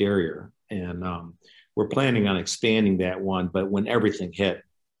exterior. And we're planning on expanding that one, but when everything hit,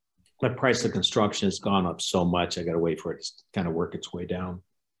 the price of construction has gone up so much, I got to wait for it to kind of work its way down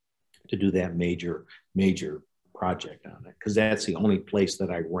to do that major project on it, because that's the only place that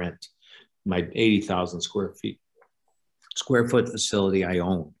I rent. My 80,000 square foot facility I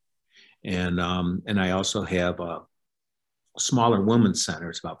own. And I also have a smaller women's center.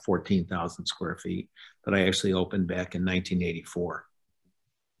 It's about 14,000 square feet that I actually opened back in 1984.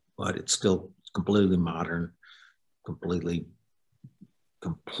 But it's still completely modern, completely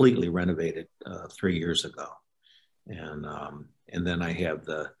renovated 3 years ago. And then I have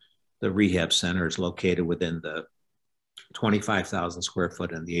the rehab centers located within the 25,000 square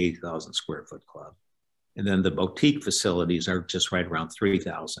foot and the 80,000 square foot club. And then the boutique facilities are just right around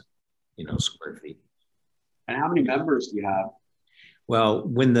 3,000, square feet. And how many members do you have? Well,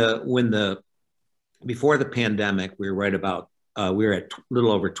 before the pandemic, we were at a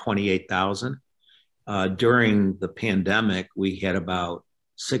little over 28,000. During the pandemic, we had about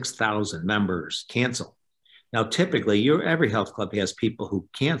 6,000 members cancel. Now, typically, every health club has people who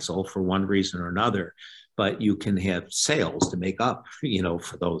cancel for one reason or another, but you can have sales to make up,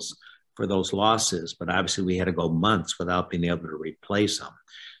 for those losses. But obviously, we had to go months without being able to replace them.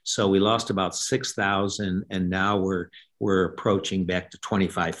 So we lost about 6,000, and now we're approaching back to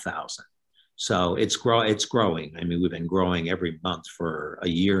 25,000. So it's growing. I mean, we've been growing every month for a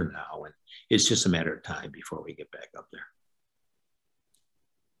year now, and it's just a matter of time before we get back up there.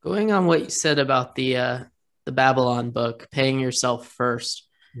 Going on what you said about the Babylon book, paying yourself first.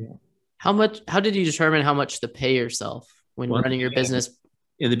 Yeah. How did you determine how much to pay yourself when running your business?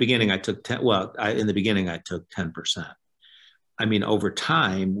 In the beginning, I took 10%. I mean, over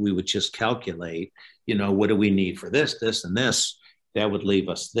time, we would just calculate, what do we need for this, this, and this? That would leave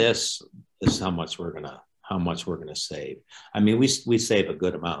us this. This is how much we're gonna save. I mean, we save a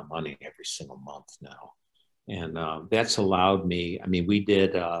good amount of money every single month now, and that's allowed me. I mean, we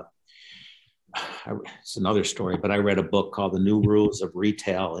did. It's another story, but I read a book called The New Rules of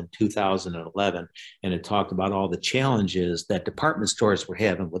Retail in 2011, and it talked about all the challenges that department stores were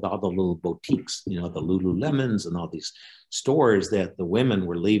having with all the little boutiques, the Lululemons and all these stores, that the women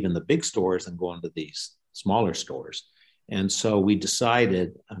were leaving the big stores and going to these smaller stores. And so we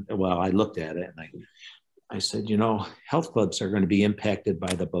decided, well, I looked at it and I said, health clubs are going to be impacted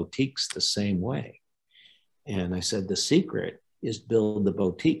by the boutiques the same way. And I said, the secret is build the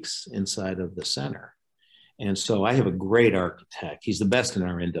boutiques inside of the center. And so I have a great architect. He's the best in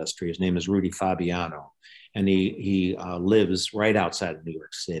our industry. His name is Rudy Fabiano, and he lives right outside of New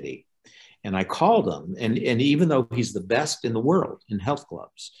York City. And I called him, and even though he's the best in the world in health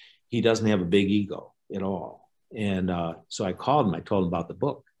clubs, he doesn't have a big ego at all. And so I called him. I told him about the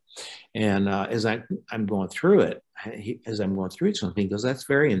book. And as I'm going through it, he goes, "That's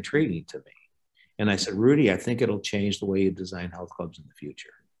very intriguing to me." And I said, "Rudy, I think it'll change the way you design health clubs in the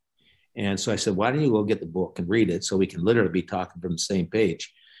future." And so I said, "Why don't you go get the book and read it so we can literally be talking from the same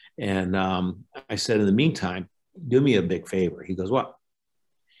page?" And I said, "In the meantime, do me a big favor." He goes, "What?"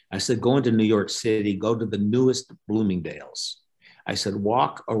 I said, "Go into New York City, go to the newest Bloomingdale's." I said,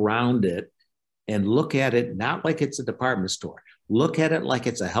 "Walk around it and look at it not like it's a department store. Look at it like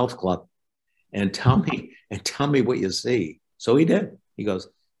it's a health club, and tell me what you see." So he did. He goes,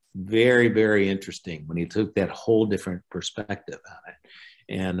 "Very, very interesting," when he took that whole different perspective on it.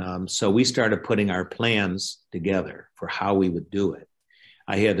 And so we started putting our plans together for how we would do it.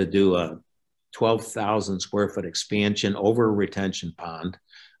 I had to do a 12,000 square foot expansion over a retention pond.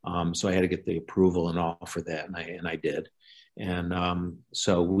 So I had to get the approval and all for that, and I did. And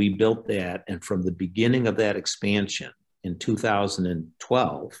so we built that. And from the beginning of that expansion in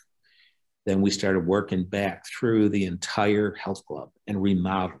 2012, then we started working back through the entire health club and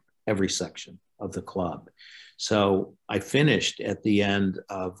remodeled every section of the club. So I finished at the end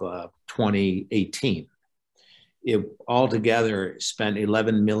of 2018. It altogether spent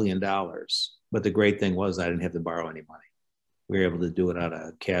 $11 million. But the great thing was I didn't have to borrow any money. We were able to do it out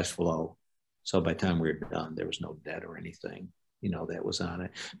of cash flow. So by the time we were done, there was no debt or anything, that was on it.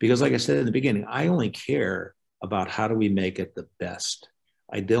 Because like I said in the beginning, I only care about how do we make it the best.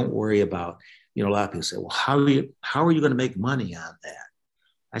 I don't worry about, a lot of people say, well, how are you going to make money on that?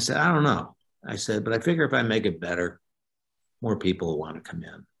 I said, I don't know. I said, but I figure if I make it better, more people will want to come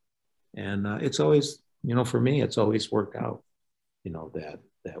in. And it's always, for me, it's always worked out,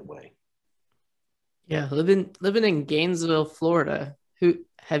 that way. Yeah, living in Gainesville, Florida. Who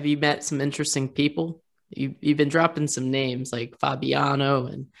have you met some interesting people? You've been dropping some names like Fabiano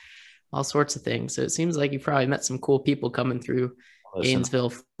and all sorts of things. So it seems like you probably met some cool people coming through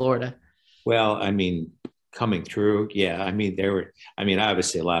Gainesville, Florida. Well, coming through, yeah.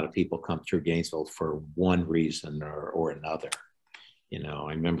 Obviously a lot of people come through Gainesville for one reason or another. I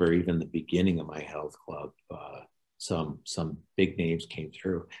remember even the beginning of my health club, some big names came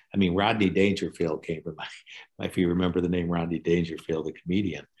through. Rodney Dangerfield came to if you remember the name Rodney Dangerfield, the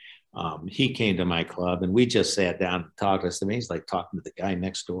comedian, he came to my club and we just sat down and talked. I said, he's like talking to the guy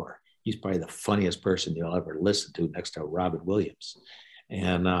next door. He's probably the funniest person you'll ever listen to next to Robin Williams.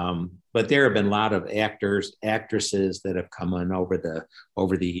 And, but there have been a lot of actors, actresses that have come in over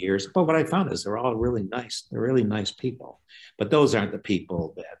the years. But what I found is they're all really nice. They're really nice people, but those aren't the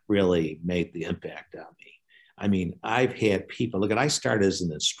people that really made the impact on me. I've had people, I started as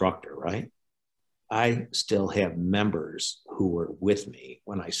an instructor, right? I still have members who were with me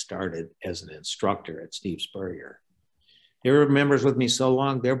when I started as an instructor at Steve Spurrier. There were members with me so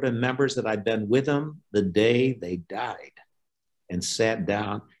long. There have been members that I've been with them the day they died and sat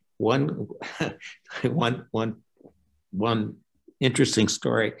down. One interesting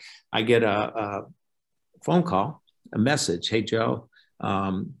story. I get a phone call, a message. Hey, Joe,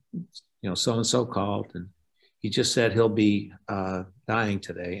 so-and-so called and he just said he'll be dying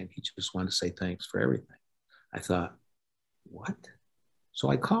today and he just wanted to say thanks for everything. I thought, what? So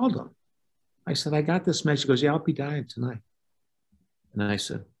I called him. I said, I got this message. He goes, yeah, I'll be dying tonight. And I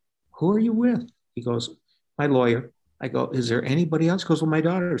said, who are you with? He goes, my lawyer. I go, is there anybody else? He goes, well, my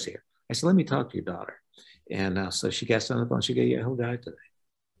daughter's here. I said, let me talk to your daughter. And so she gets on the phone. She goes, yeah, he'll die today.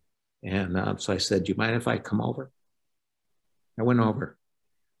 And so I said, do you mind if I come over? I went over.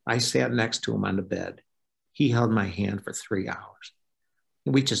 I sat next to him on the bed. He held my hand for 3 hours.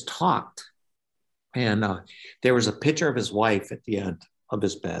 And we just talked. And there was a picture of his wife at the end of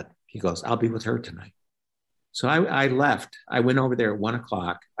his bed. He goes, I'll be with her tonight. So I left. I went over there at 1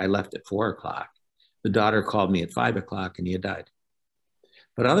 o'clock. I left at 4 o'clock. The daughter called me at 5 o'clock and he had died.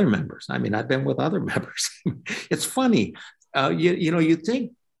 But other members, I've been with other members. It's funny. You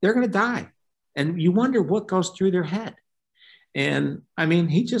think they're going to die and you wonder what goes through their head. And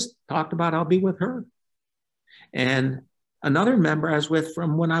he just talked about, I'll be with her. And another member I was with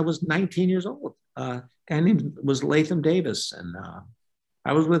from when I was 19 years old, a guy named was Latham Davis. And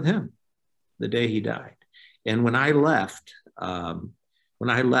I was with him the day he died. And when I left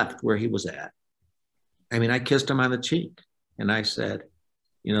where he was at, I kissed him on the cheek and I said,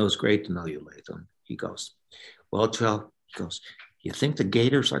 it was great to know you, Latham. He goes, well, Joe, he goes, you think the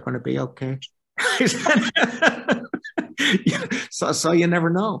Gators are going to be okay? So you never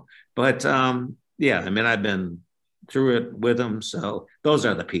know. But yeah, I've been through it with them. So those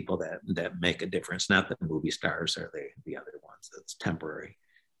are the people that make a difference, not the movie stars or the other ones. That's temporary.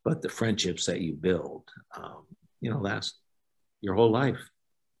 But the friendships that you build, last your whole life.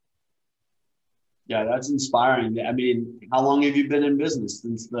 Yeah, that's inspiring. How long have you been in business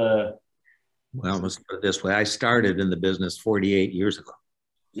since the? Well, let's put it this way. I started in the business 48 years ago.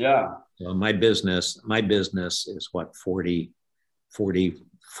 Yeah. So my business is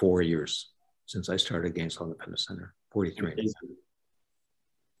 44 years since I started Gainesville Independence Center, 43.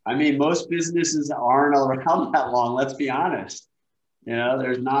 Most businesses aren't around that long. Let's be honest.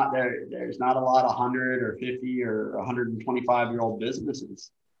 There's not a lot of 100 or 50 or 125-year-old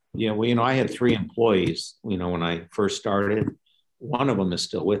businesses. Yeah, well, I had 3 employees, when I first started. One of them is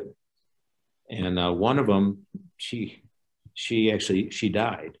still with me. And one of them, she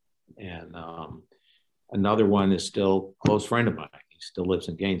died. And another one is still a close friend of mine. He still lives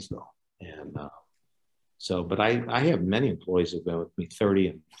in Gainesville. And but I have many employees who've been with me 30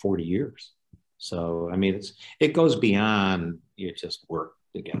 and 40 years. So, it goes beyond you just work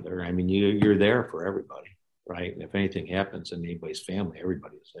together. You're there for everybody. Right. And if anything happens in anybody's family,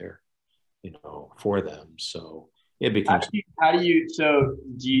 everybody is there, for them. So it becomes. So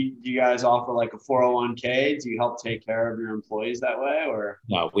do you guys offer like a 401k? Do you help take care of your employees that way, or?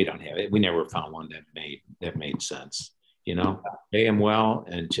 No, we don't have it. We never found one that made sense. Pay them well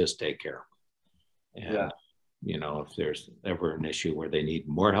and just take care of them. And, if there's ever an issue where they need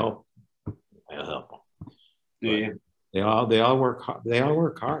more help, I'll help them. Yeah. They all work hard. They all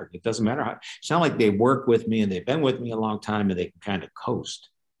work hard. It doesn't matter how. It's not like they work with me and they've been with me a long time and they can kind of coast.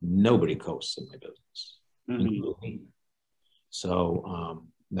 Nobody coasts in my business. Mm-hmm. So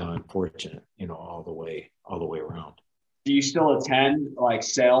no, I'm fortunate, all the way around. Do you still attend like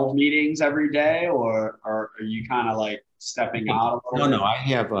sales meetings every day, or are you kind of like stepping out a little bit? No. I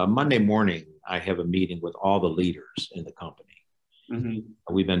have Monday morning. I have a meeting with all the leaders in the company.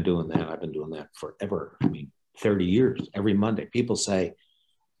 Mm-hmm. We've been doing that. I've been doing that forever. 30 years. Every Monday, people say,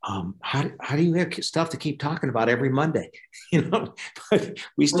 how do you have stuff to keep talking about every Monday? But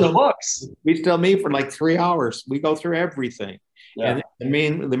we still meet for like 3 hours. We go through everything. Yeah.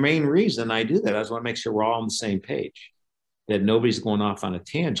 And the main reason I do that, I just want to make sure we're all on the same page, that nobody's going off on a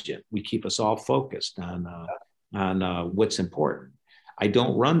tangent. We keep us all focused on what's important. I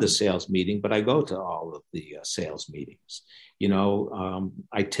don't run the sales meeting, but I go to all of the sales meetings.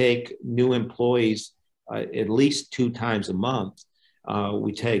 I take new employees at least 2 times a month.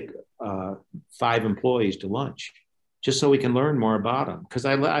 We take 5 employees to lunch just so we can learn more about them. Because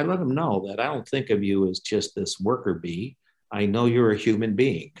I let them know that I don't think of you as just this worker bee. I know you're a human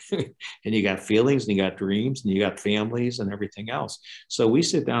being and you got feelings and you got dreams and you got families and everything else. So we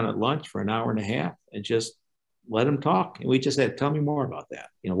sit down at lunch for an hour and a half and just let them talk. And we just said, tell me more about that.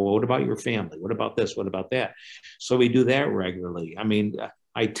 Well, what about your family? What about this? What about that? So we do that regularly.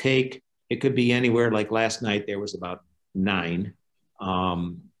 It could be anywhere, like last night, there was about 9,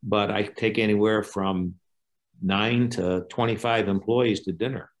 but I take anywhere from 9 to 25 employees to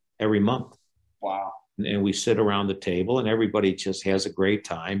dinner every month. Wow. And we sit around the table and everybody just has a great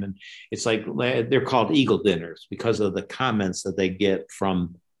time. And it's like, they're called Eagle dinners because of the comments that they get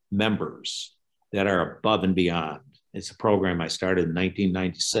from members that are above and beyond. It's a program I started in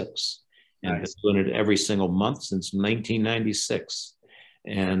 1996 and I've been doing it every single month since 1996.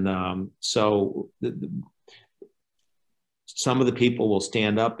 And some of the people will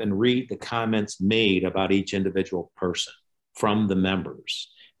stand up and read the comments made about each individual person from the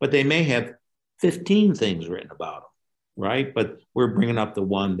members, but they may have 15 things written about them, right? But we're bringing up the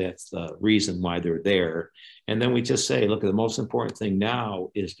one that's the reason why they're there. And then we just say, look, the most important thing now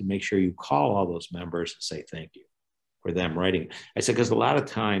is to make sure you call all those members and say thank you for them writing. I said, because a lot of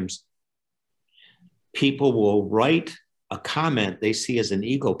times people will write a comment they see as an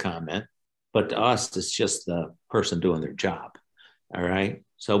ego comment, but to us, it's just the person doing their job. All right.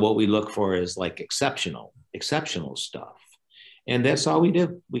 So what we look for is like exceptional stuff. And that's all we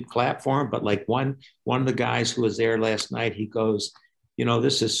do. We clap for him. But like one of the guys who was there last night, he goes,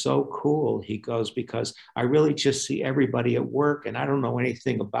 this is so cool. He goes, because I really just see everybody at work and I don't know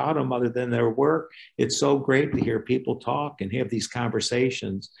anything about them other than their work. It's so great to hear people talk and have these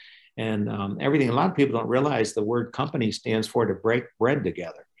conversations and everything. A lot of people don't realize the word company stands for to break bread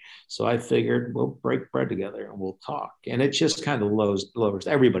together. So I figured we'll break bread together and we'll talk. And it just kind of lowers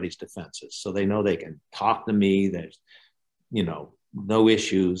everybody's defenses. So they know they can talk to me. There's, no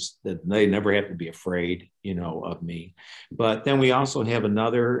issues, that they never have to be afraid, of me. But then we also have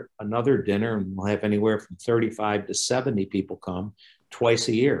another dinner, and we'll have anywhere from 35 to 70 people come twice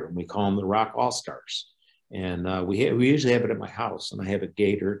a year. And we call them the Rock All-Stars. And we usually have it at my house, and I have it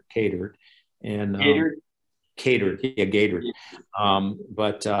catered. And catered.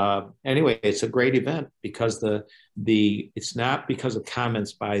 But anyway, it's a great event because it's not because of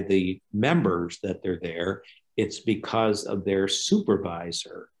comments by the members that they're there. It's because of their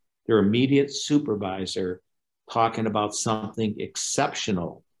supervisor, their immediate supervisor, talking about something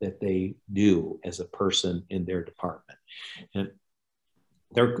exceptional that they do as a person in their department. And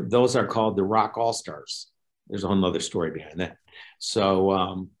those are called the Rock All-Stars. There's a whole other story behind that.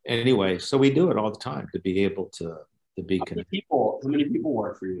 So anyway, so we do it all the time to be able to be connected. How many people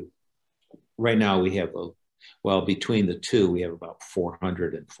work for you? Right now we have, between the two, we have about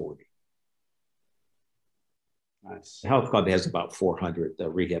 440. Nice. The health club has about 400. The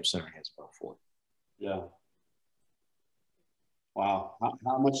rehab center has about 40. Yeah. Wow.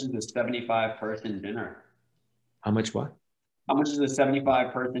 How much is the 75-person dinner? How much what? How much is the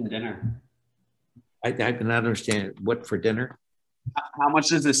 75-person dinner? I cannot understand. What for dinner? How much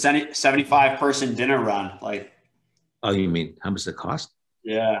does the 75-person dinner run? Like, oh, you mean how much does it cost?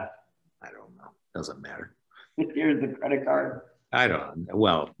 Yeah. I don't know. Doesn't matter. Here's the credit card. I don't.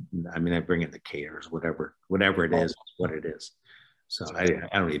 Well, I bring in the caterers, whatever it is, what it is. So I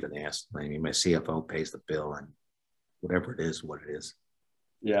don't even ask. My CFO pays the bill, and whatever it is, what it is.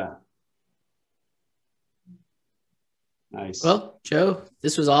 Yeah. Nice. Well, Joe,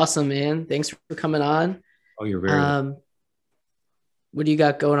 this was awesome, man. Thanks for coming on. Oh, you're very What do you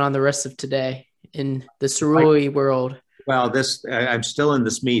got going on the rest of today in the Cirulli world? well. I'm still in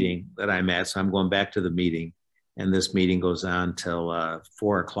this meeting that I'm at, so I'm going back to the meeting, and this meeting goes on till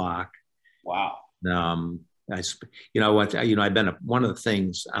 4:00. Wow. I've been one of the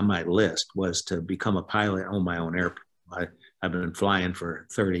things on my list was to become a pilot, own my own airplane. I've been flying for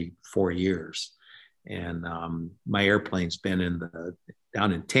 34 years, and my airplane's been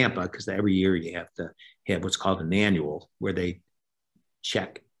down in Tampa, because every year you have to have what's called an annual, where they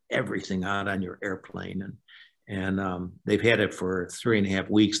check everything out on your airplane, and they've had it for 3.5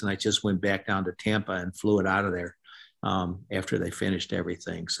 weeks, and I just went back down to Tampa and flew it out of there after they finished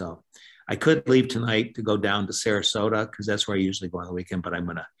everything. So I could leave tonight to go down to Sarasota, because that's where I usually go on the weekend, but I'm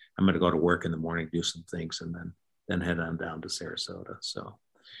gonna go to work in the morning, do some things, and then head on down to Sarasota. So.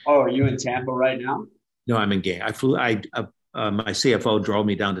 Oh, are you in Tampa right now? No, I'm in Gainesville. My CFO drove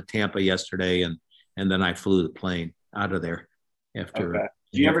me down to Tampa yesterday, and then I flew the plane out of there after. Okay.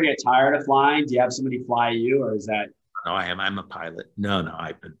 Do you ever get tired of flying? Do you have somebody fly you, or is that? No, I'm a pilot. No,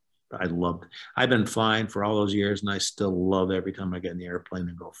 I've been flying for all those years, and I still love every time I get in the airplane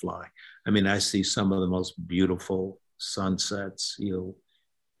and go fly. I mean, I see some of the most beautiful sunsets you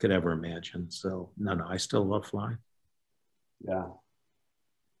could ever imagine. So no, I still love flying. Yeah.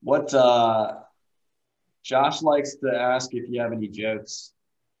 What Josh likes to ask if you have any jokes.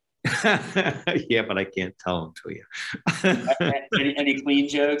 Yeah, but I can't tell them to you. any clean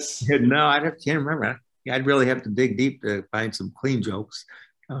jokes? No, can't remember. I'd really have to dig deep to find some clean jokes.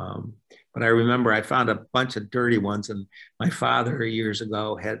 But I remember I found a bunch of dirty ones, and my father years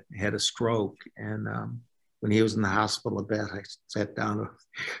ago had a stroke, and when he was in the hospital a bed, I sat down.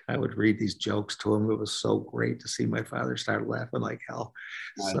 I would read these jokes to him. It was so great to see my father start laughing like hell.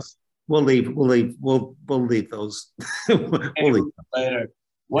 Nice. So we'll leave those. We'll leave later.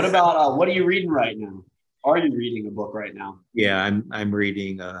 What about what are you reading right now? Are you reading a book right now? Yeah, I'm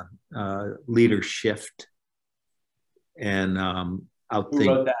reading Leader Shift, and Who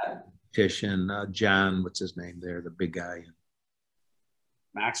wrote that? John, what's his name there, the big guy?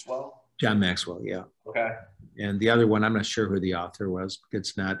 Maxwell? John Maxwell, yeah. Okay. And the other one, I'm not sure who the author was.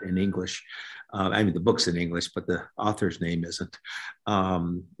 It's not in English. I mean, the book's in English, but the author's name isn't.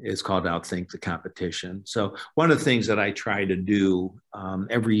 It's called Outthink the Competition. So one of the things that I try to do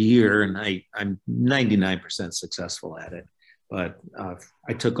every year, and I'm 99% successful at it, but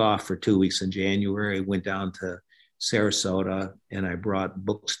I took off for 2 weeks in January. I went down to Sarasota, and I brought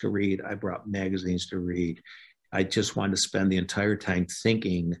books to read. I brought magazines to read. I just wanted to spend the entire time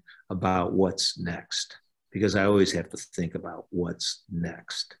thinking about what's next, because I always have to think about what's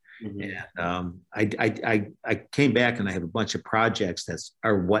next. Mm-hmm. And I came back, and I have a bunch of projects that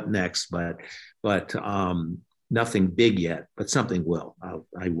are what next, but nothing big yet, but something will.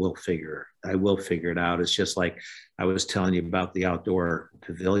 I will figure it out. It's just like I was telling you about the outdoor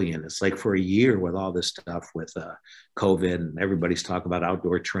pavilion. It's like for a year with all this stuff with COVID, and everybody's talking about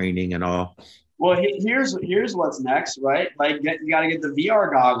outdoor training and all. Well, here's what's next, right? Like you got to get the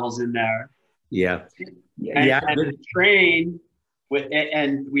VR goggles in there. Yeah. And train with,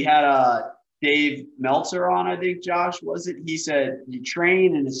 and we had Dave Meltzer on, I think, Josh, was it? He said you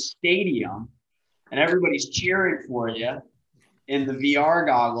train in a stadium and everybody's cheering for you in the VR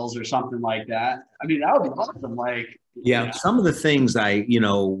goggles or something like that. I mean, that would be awesome. Like, yeah, some of the things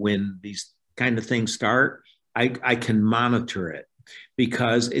when these kind of things start, I can monitor it,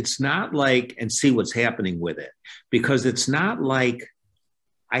 because it's not like, and see what's happening with it, because it's not like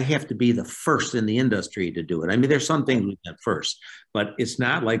I have to be the first in the industry to do it. I mean, there's some things we get first, but it's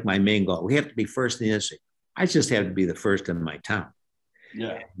not like my main goal. We have to be first in the industry. I just have to be the first in my town.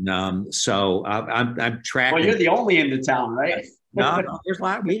 Yeah. So I'm tracking. Well, you're the only in the town, right? No, there's a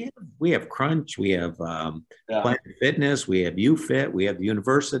lot. We have Crunch, we have Planet Fitness, we have UFit, we have the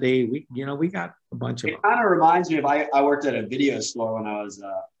university. We got a bunch of. It kind of reminds me of I worked at a video store when I was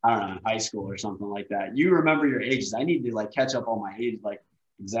I don't know, in high school or something like that. You remember your ages? I need to like catch up on my age, like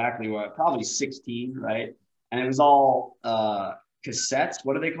exactly what, probably 16, right? And it was all cassettes.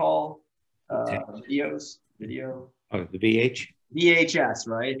 What do they call video? Oh, the VHS,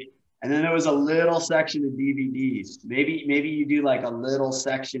 right? And then there was a little section of DVDs. Maybe you do like a little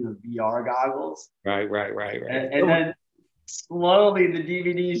section of VR goggles. Right. And then slowly the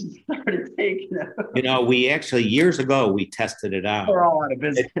DVDs started taking over. We actually, years ago, we tested it out. We're all out of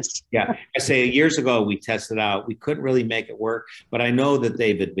business. Yeah. I say years ago, we tested out. We couldn't really make it work, but I know that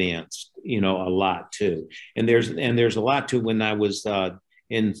they've advanced, a lot too. And there's a lot too. When I was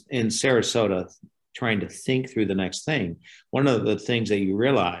in Sarasota trying to think through the next thing. One of the things that you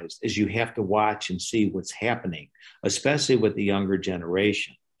realize is you have to watch and see what's happening, especially with the younger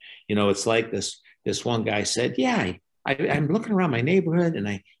generation. You know, it's like this one guy said, yeah, I'm looking around my neighborhood and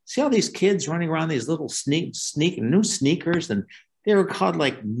I see all these kids running around these little new sneakers, and they were called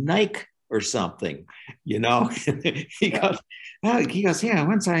like Nike or something, you know. he goes,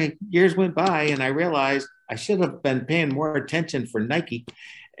 yeah, years went by and I realized I should have been paying more attention for Nike.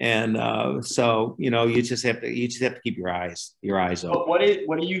 And so, you know, you just have to keep your eyes open. What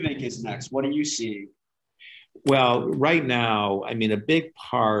do you think is next? What are you seeing? Well, right now, I mean, a big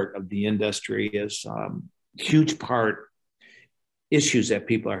part of the industry is huge part issues that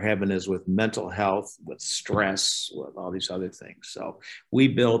people are having is with mental health, with stress, with all these other things. So we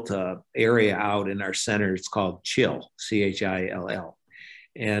built an area out in our center. It's called Chill, CHILL.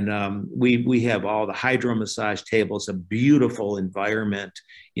 And we have all the hydro massage tables, a beautiful environment,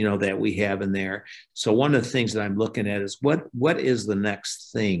 you know, that we have in there. So one of the things that I'm looking at is what is the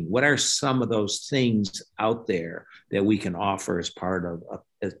next thing? What are some of those things out there that we can offer as part of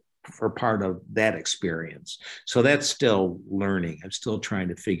that experience? So that's still learning. I'm still trying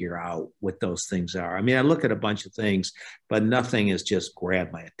to figure out what those things are. I mean, I look at a bunch of things, but nothing has just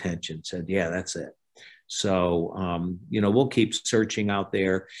grabbed my attention, said, yeah, that's it. So, you know, we'll keep searching out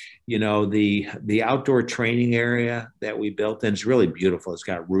there. You know, the outdoor training area that we built in is really beautiful. It's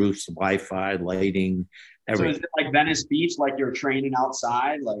got roofs, Wi-Fi, lighting, everything. So is it like Venice Beach, like you're training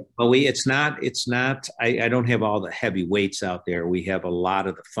outside? Like, but it's not, I don't have all the heavy weights out there. We have a lot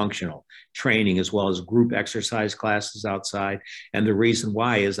of the functional training as well as group exercise classes outside. And the reason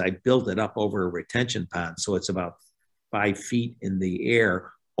why is I built it up over a retention pond. So it's about 5 feet in the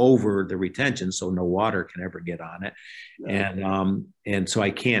air over the retention, so no water can ever get on it. And so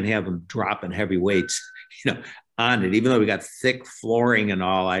I can't have them dropping heavy weights, you know, on it. Even though we got thick flooring and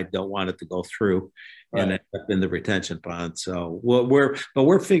all, I don't want it to go through and end up in the retention pond. So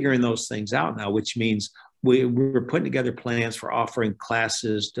we're figuring those things out now, which means we're putting together plans for offering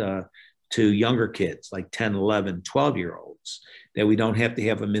classes to younger kids, like 10, 11, 12-year-olds, that we don't have to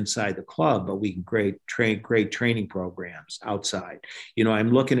have them inside the club, but we can create great training programs outside. You know,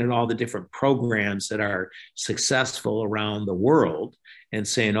 I'm looking at all the different programs that are successful around the world and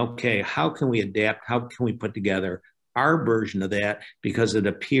saying, okay, how can we adapt? How can we put together our version of that? Because it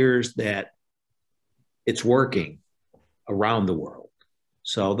appears that it's working around the world.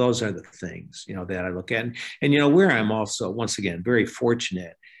 So those are the things, you know, that I look at. And you know, where I'm also, once again, very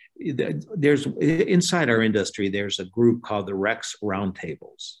fortunate, there's inside our industry, there's a group called the Rex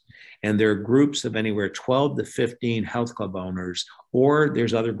Roundtables. And there are groups of anywhere 12 to 15 health club owners, or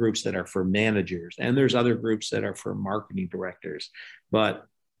there's other groups that are for managers, and there's other groups that are for marketing directors. But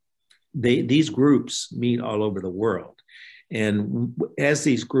these groups meet all over the world. And as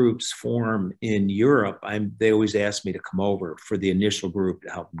these groups form in Europe, they always ask me to come over for the initial group to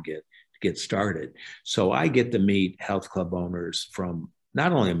help them get started. So I get to meet health club owners from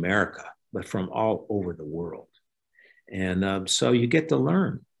not only America, but from all over the world. And so you get to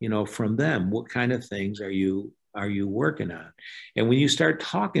learn, you know, from them, what kind of things are you working on? And when you start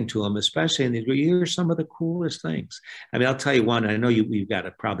talking to them, especially in these, you hear some of the coolest things. I mean, I'll tell you one, I know we've got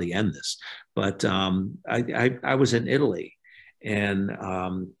to probably end this, but I was in Italy, and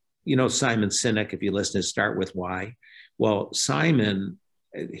you know, Simon Sinek, if you listen to Start With Why. Well, Simon,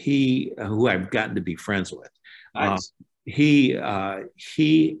 who I've gotten to be friends with, nice. He had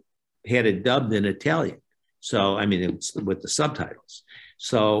it dubbed in Italian. So, I mean, it's with the subtitles.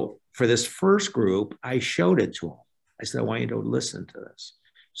 So for this first group, I showed it to them. I said, I want you to listen to this.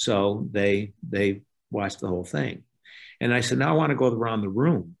 So they watched the whole thing. And I said, now I want to go around the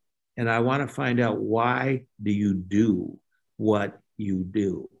room and I want to find out, why do you do what you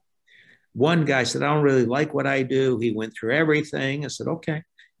do? One guy said, I don't really like what I do. He went through everything. I said, okay.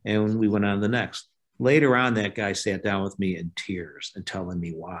 And we went on to the next. Later on, that guy sat down with me in tears and telling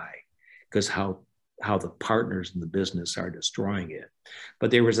me why, because how the partners in the business are destroying it. But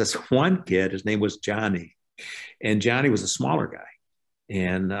there was this one kid, his name was Johnny, and Johnny was a smaller guy.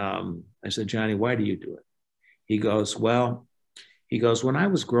 And I said, Johnny, why do you do it? He goes, when I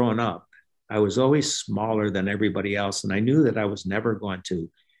was growing up, I was always smaller than everybody else. And I knew that I was never going to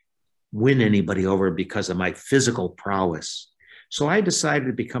win anybody over because of my physical prowess. So I decided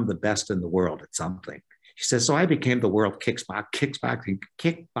to become the best in the world at something. He says, so I became the world kickboxing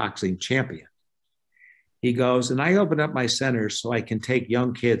champion. He goes, and I opened up my centers so I can take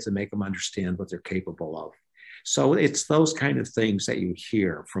young kids and make them understand what they're capable of. So it's those kind of things that you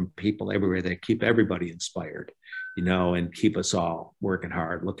hear from people everywhere that keep everybody inspired, you know, and keep us all working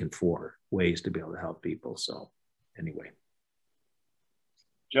hard, looking for ways to be able to help people. So anyway.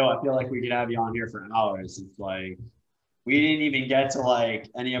 Joe, I feel like we could have you on here for hours. It's like we didn't even get to like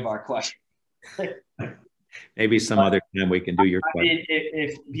any of our questions. Maybe some other time we can do your question. Mean,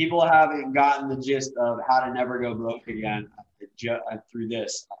 if people haven't gotten the gist of how to never go broke again through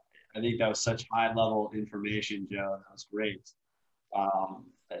this, I think that was such high level information, Joe. That was great.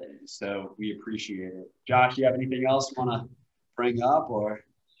 So we appreciate it. Josh, you have anything else you want to bring up or?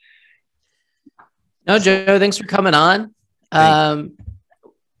 No, Joe, thanks for coming on.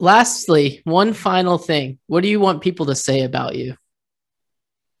 Lastly, one final thing. What do you want people to say about you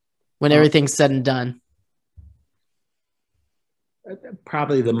when everything's said and done?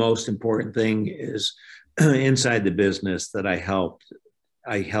 Probably the most important thing is inside the business that I helped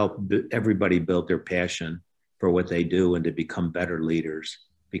everybody build their passion for what they do and to become better leaders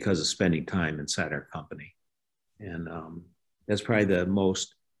because of spending time inside our company. And that's probably the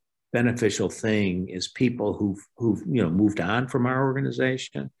most beneficial thing is people who've moved on from our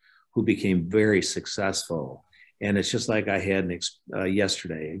organization, who became very successful. And it's just like I had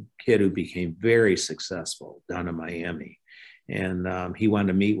yesterday, a kid who became very successful down in Miami. And he wanted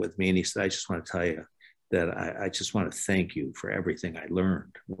to meet with me, and he said, I just want to tell you that I just want to thank you for everything I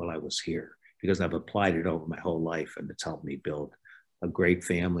learned while I was here, because I've applied it over my whole life, and it's helped me build a great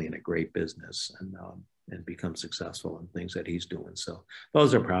family and a great business and become successful in things that he's doing. So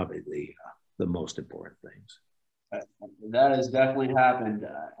those are probably the most important things. That has definitely happened.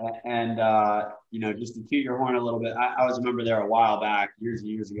 Just to toot your horn a little bit, I was a member there a while back, years and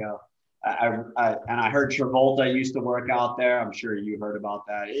years ago. I heard Travolta used to work out there. I'm sure you heard about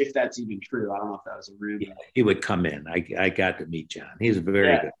that, if that's even true. I don't know if that was a rumor. Yeah, he would come in. I got to meet John. He's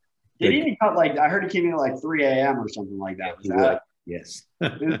very good. Did he even come, I heard he came in at like 3 a.m. or something like that. He would. Yes.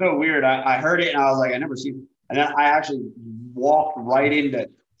 It was so weird. I heard it and I was like, I never seen. And then I actually walked right into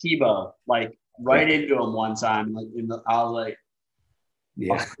Tebow, into him one time. I was like,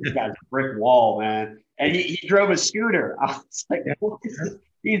 yeah, oh, this guy's a brick wall, man. And he drove a scooter. I was like, what is this?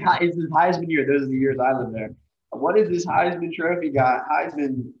 It's his Heisman year. Those are the years I lived there. What is this Heisman Trophy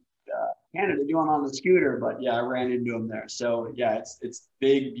Heisman candidate doing on the scooter? But yeah, I ran into him there. So yeah, it's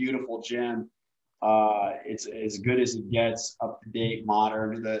big, beautiful gym. It's as good as it gets, up to date,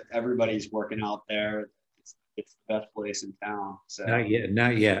 modern. Everybody's working out there. It's the best place in town. So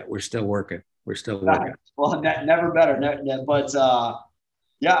not yet. We're still working. Well, never better. But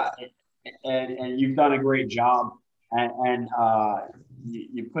yeah, and you've done a great job, and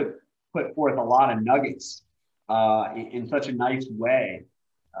you put forth a lot of nuggets in such a nice way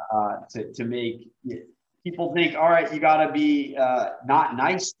to make people think, all right, you got to be not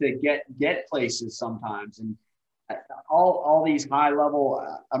nice to get places sometimes. And all these high level,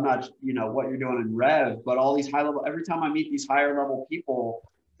 I'm not, what you're doing in Rev, but all these high level, every time I meet these higher level people,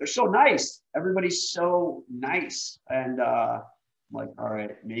 they're so nice. Everybody's so nice. And I'm like, all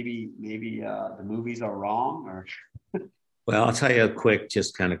right, maybe the movies are wrong or. Well, I'll tell you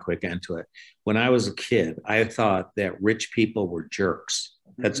just kind of quick into it. When I was a kid, I thought that rich people were jerks.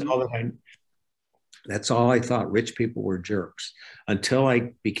 That's all I thought. Rich people were jerks until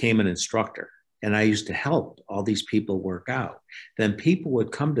I became an instructor, and I used to help all these people work out. Then people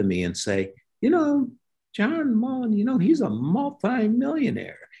would come to me and say, John Mullen, he's a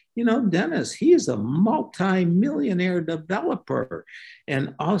multi-millionaire. Dennis, he's a multi-millionaire developer.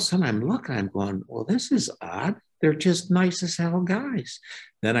 And all of a sudden I'm looking, I'm going, well, this is odd. They're just nice as hell guys.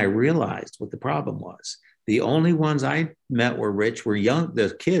 Then I realized what the problem was. The only ones I met were rich, were young,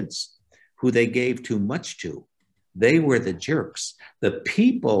 the kids who they gave too much to. They were the jerks. The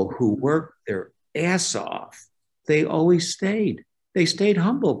people who worked their ass off, they always stayed. They stayed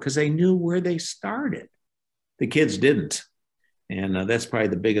humble because they knew where they started. The kids didn't. And that's probably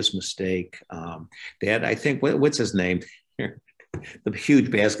the biggest mistake. Dad, I think, what's his name? The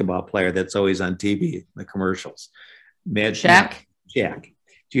huge basketball player that's always on TV, the commercials. Shaq? Shaq.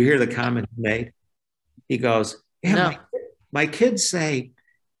 Do you hear the comment he made? He goes, yeah, no. My kids say,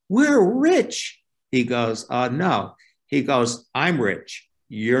 we're rich. He goes, no. He goes, I'm rich.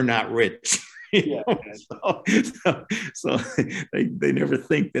 You're not rich. Yeah. So they never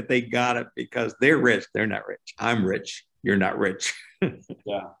think that they got it because they're rich. They're not rich. I'm rich. You're not rich.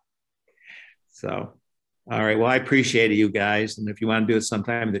 Yeah. So, all right. Well, I appreciate you guys, and if you want to do it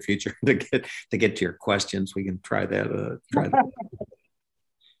sometime in the future to get to your questions, we can try that.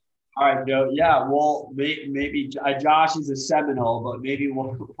 All right, Joe. Yeah. Well, maybe Josh is a Seminole, but maybe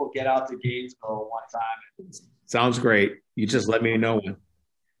we'll get out to Gainesville one time. Sounds great. You just let me know when.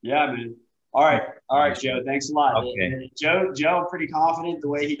 Yeah, man. All right, Joe. Thanks a lot. Okay. Joe, I'm pretty confident the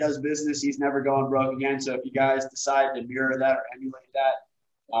way he does business, he's never going broke again. So if you guys decide to mirror that or emulate that,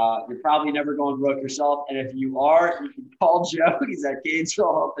 You're probably never going broke yourself. And if you are, you can call Joe. He's at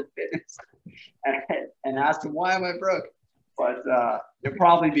Gainesville Health and Fitness and ask him, why am I broke? But you'll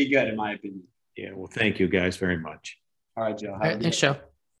probably be good, in my opinion. Yeah. Well, thank you guys very much. All right, Joe. All right, thanks, Joe.